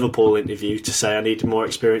have that Liverpool interview to say I needed more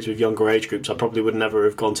experience with younger age groups, I probably would never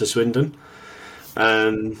have gone to Swindon.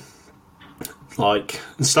 And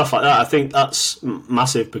stuff like that. I think that's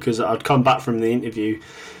massive, because I'd come back from the interview,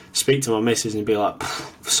 speak to my missus and be like,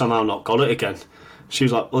 somehow not got it again. She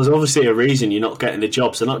was like, well, there's obviously a reason you're not getting the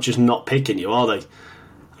jobs. They're not just not picking you, are they? And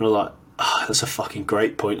I was like, that's a fucking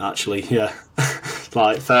great point, actually. Yeah.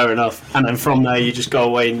 Like, fair enough. And then from there, you just go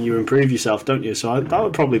away and you improve yourself, don't you? So that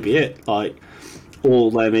would probably be it. Like,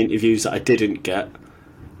 all them interviews that I didn't get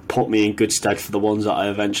put me in good stead for the ones that I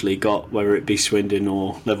eventually got, whether it be Swindon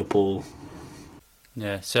or Liverpool.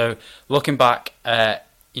 Yeah, so looking back at,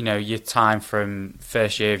 your time from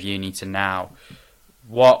first year of uni to now,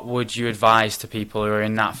 what would you advise to people who are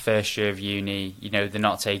in that first year of uni? They're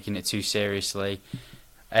not taking it too seriously,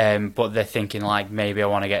 but they're thinking, like, maybe I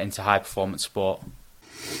want to get into high performance sport.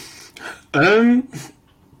 Do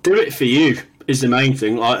it for you is the main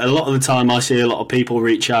thing. Like, a lot of the time I see a lot of people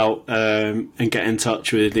reach out and get in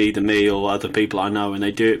touch with either me or other people I know, and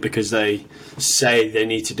they do it because they say they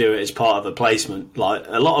need to do it as part of a placement. Like,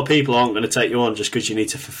 a lot of people aren't going to take you on just because you need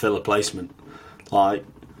to fulfill a placement. Like,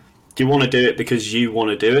 you want to do it because you want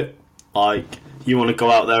to do it. Like, you want to go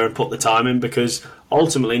out there and put the time in, because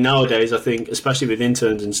ultimately nowadays, I think, especially with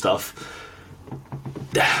interns and stuff,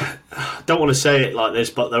 I don't want to say it like this,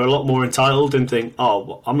 but they're a lot more entitled and think,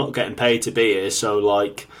 oh, I'm not getting paid to be here, so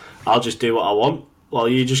like, I'll just do what I want. Well,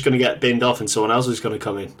 you're just going to get binned off and someone else is going to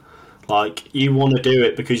come in. Like, you want to do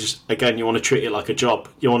it because, again, you want to treat it like a job.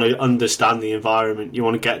 You want to understand the environment. You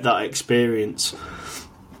want to get that experience.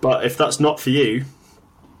 But if that's not for you,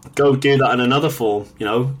 go do that in another form,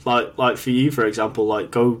 like for you, for example,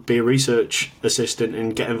 like, go be a research assistant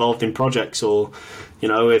and get involved in projects, or,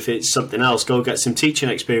 if it's something else, go get some teaching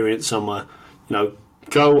experience somewhere.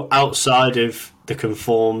 Go outside of the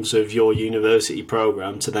conforms of your university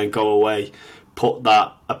program to then go away, put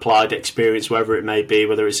that applied experience, wherever it may be,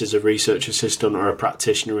 whether it's as a research assistant or a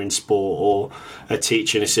practitioner in sport or a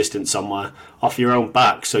teaching assistant somewhere, off your own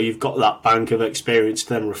back, so you've got that bank of experience to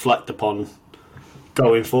then reflect upon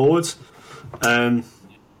going forwards.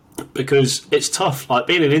 Because it's tough. Like,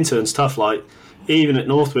 being an intern's tough. Like, even at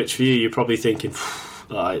Northwich for you, you're probably thinking,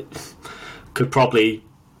 like, could probably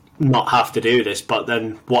not have to do this, but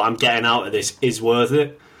then what I'm getting out of this is worth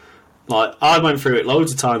it. Like, I went through it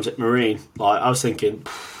loads of times at Marine. Like, I was thinking,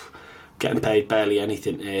 getting paid barely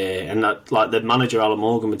anything here, and that, like, the manager Alan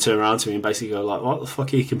Morgan would turn around to me and basically go, like, what the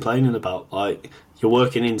fuck are you complaining about? Like, you're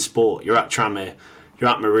working in sport, you're at Tranmere, you're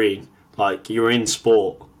at Marine, like, you're in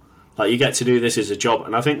sport, like, you get to do this as a job.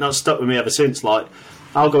 And I think that's stuck with me ever since. Like,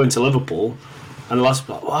 I'll go into Liverpool and the last,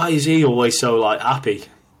 like, why is he always so, like, happy?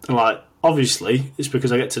 And, like, obviously it's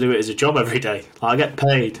because I get to do it as a job every day. Like, I get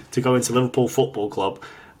paid to go into Liverpool Football Club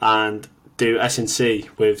and do S&C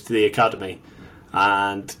with the academy,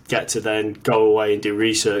 and get to then go away and do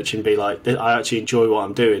research and be like, I actually enjoy what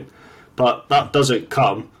I'm doing. But that doesn't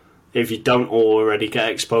come if you don't already get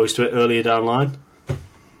exposed to it earlier down the line.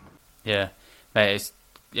 Yeah, mate,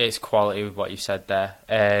 it's quality with what you said there.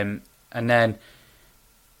 And then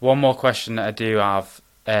one more question that I do have,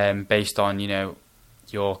 based on,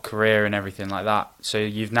 your career and everything like that. So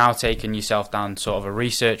you've now taken yourself down sort of a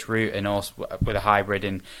research route and also with a hybrid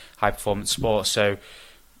in high performance sports. So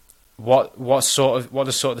what does sort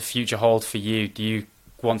of the future hold for you? Do you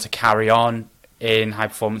want to carry on in high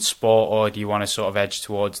performance sport, or do you want to sort of edge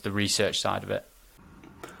towards the research side of it?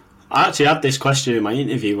 I actually had this question in my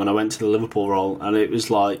interview when I went to the Liverpool role, and it was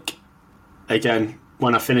like, again,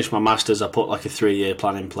 when I finished my masters, I put like a 3-year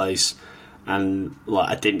plan in place, and like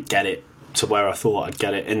I didn't get it to where I thought I'd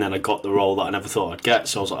get it, and then I got the role that I never thought I'd get.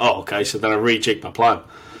 So I was like, oh, okay. So then I rejigged my plan.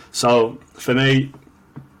 So for me,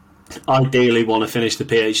 ideally want to finish the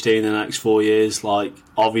PhD in the next 4 years. Like,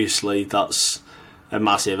 obviously that's a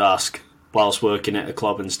massive ask whilst working at a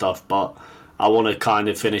club and stuff, but I want to kind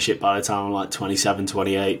of finish it by the time I'm like 27,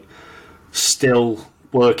 28. Still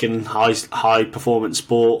working high performance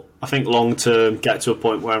sport. I think long term get to a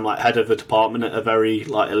point where I'm like head of a department at a very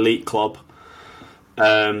like elite club,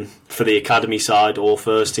 for the academy side or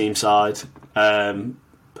first team side.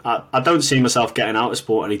 I don't see myself getting out of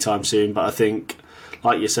sport anytime soon, but I think,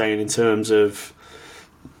 like you're saying, in terms of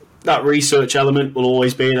that research element will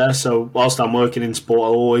always be there. So whilst I'm working in sport,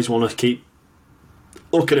 I'll always want to keep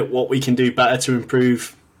looking at what we can do better to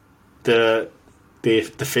improve the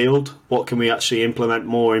field. What can we actually implement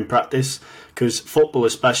more in practice? Because football,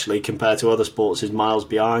 especially compared to other sports, is miles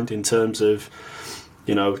behind in terms of,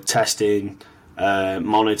 you know, testing,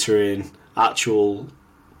 monitoring, actual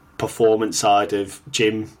performance side of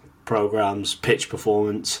gym programs, pitch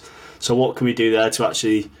performance. So what can we do there to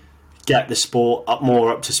actually get the sport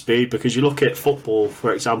more up to speed? Because you look at football,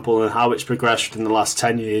 for example, and how it's progressed in the last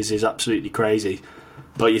 10 years is absolutely crazy.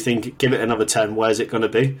 But you think, give it another 10, where's it going to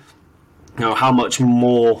be? You know, how much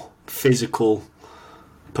more physical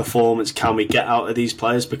performance can we get out of these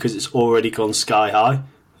players? Because it's already gone sky high.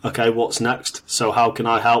 Okay, what's next? So how can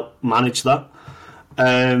I help manage that?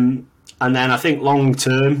 And then I think long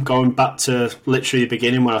term, going back to literally the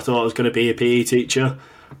beginning when I thought I was going to be a PE teacher,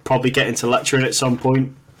 probably get into lecturing at some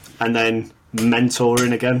point, and then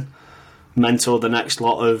mentoring again. Mentor the next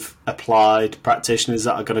lot of applied practitioners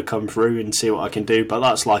that are going to come through and see what I can do. But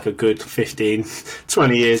that's like a good 15,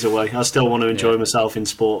 20 years away. I still want to enjoy myself in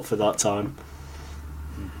sport for that time.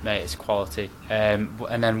 Mate, it's quality. And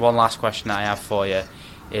then one last question that I have for you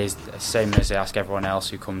is the same as I ask everyone else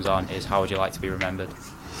who comes on, is how would you like to be remembered?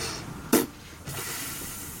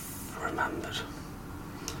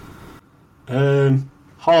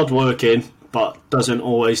 Hard working, but doesn't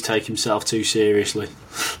always take himself too seriously.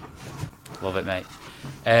 Love it, mate.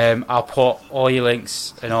 I'll put all your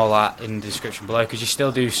links and all that in the description below, because you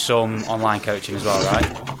still do some online coaching as well,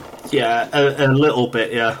 right? Yeah, a little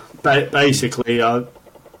bit, yeah. Basically,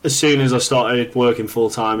 as soon as I started working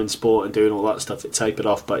full-time in sport and doing all that stuff, it tapered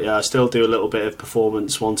off. But yeah, I still do a little bit of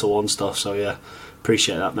performance one-to-one stuff, so yeah,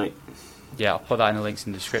 appreciate that, mate. Yeah, I'll put that in the links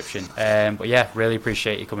in the description. But yeah, really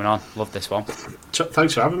appreciate you coming on. Love this one.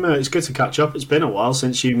 Thanks for having me. It's good to catch up. It's been a while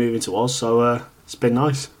since you moved into Oz, so it's been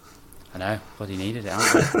nice. I know, bloody needed it,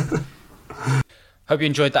 haven't we? Hope you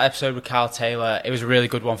enjoyed that episode with Kyle Taylor. It was a really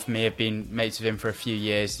good one for me. I've been mates with him for a few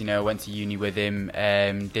years. You know, went to uni with him,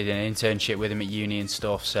 did an internship with him at uni and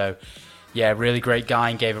stuff. So, yeah, really great guy,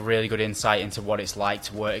 and gave a really good insight into what it's like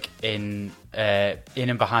to work in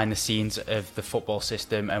and behind the scenes of the football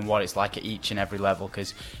system, and what it's like at each and every level.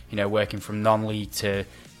 Because, you know, working from non-league to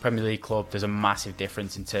Premier League club, there's a massive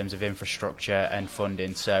difference in terms of infrastructure and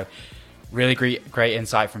funding. So, really great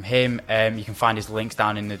insight from him. You can find his links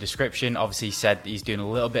down in the description. Obviously, he said he's doing a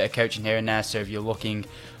little bit of coaching here and there, so if you're looking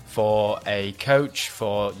for a coach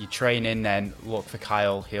for your training, then look for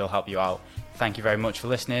Kyle. He'll help you out. Thank you very much for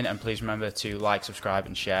listening, and please remember to like, subscribe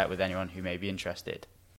and share it with anyone who may be interested.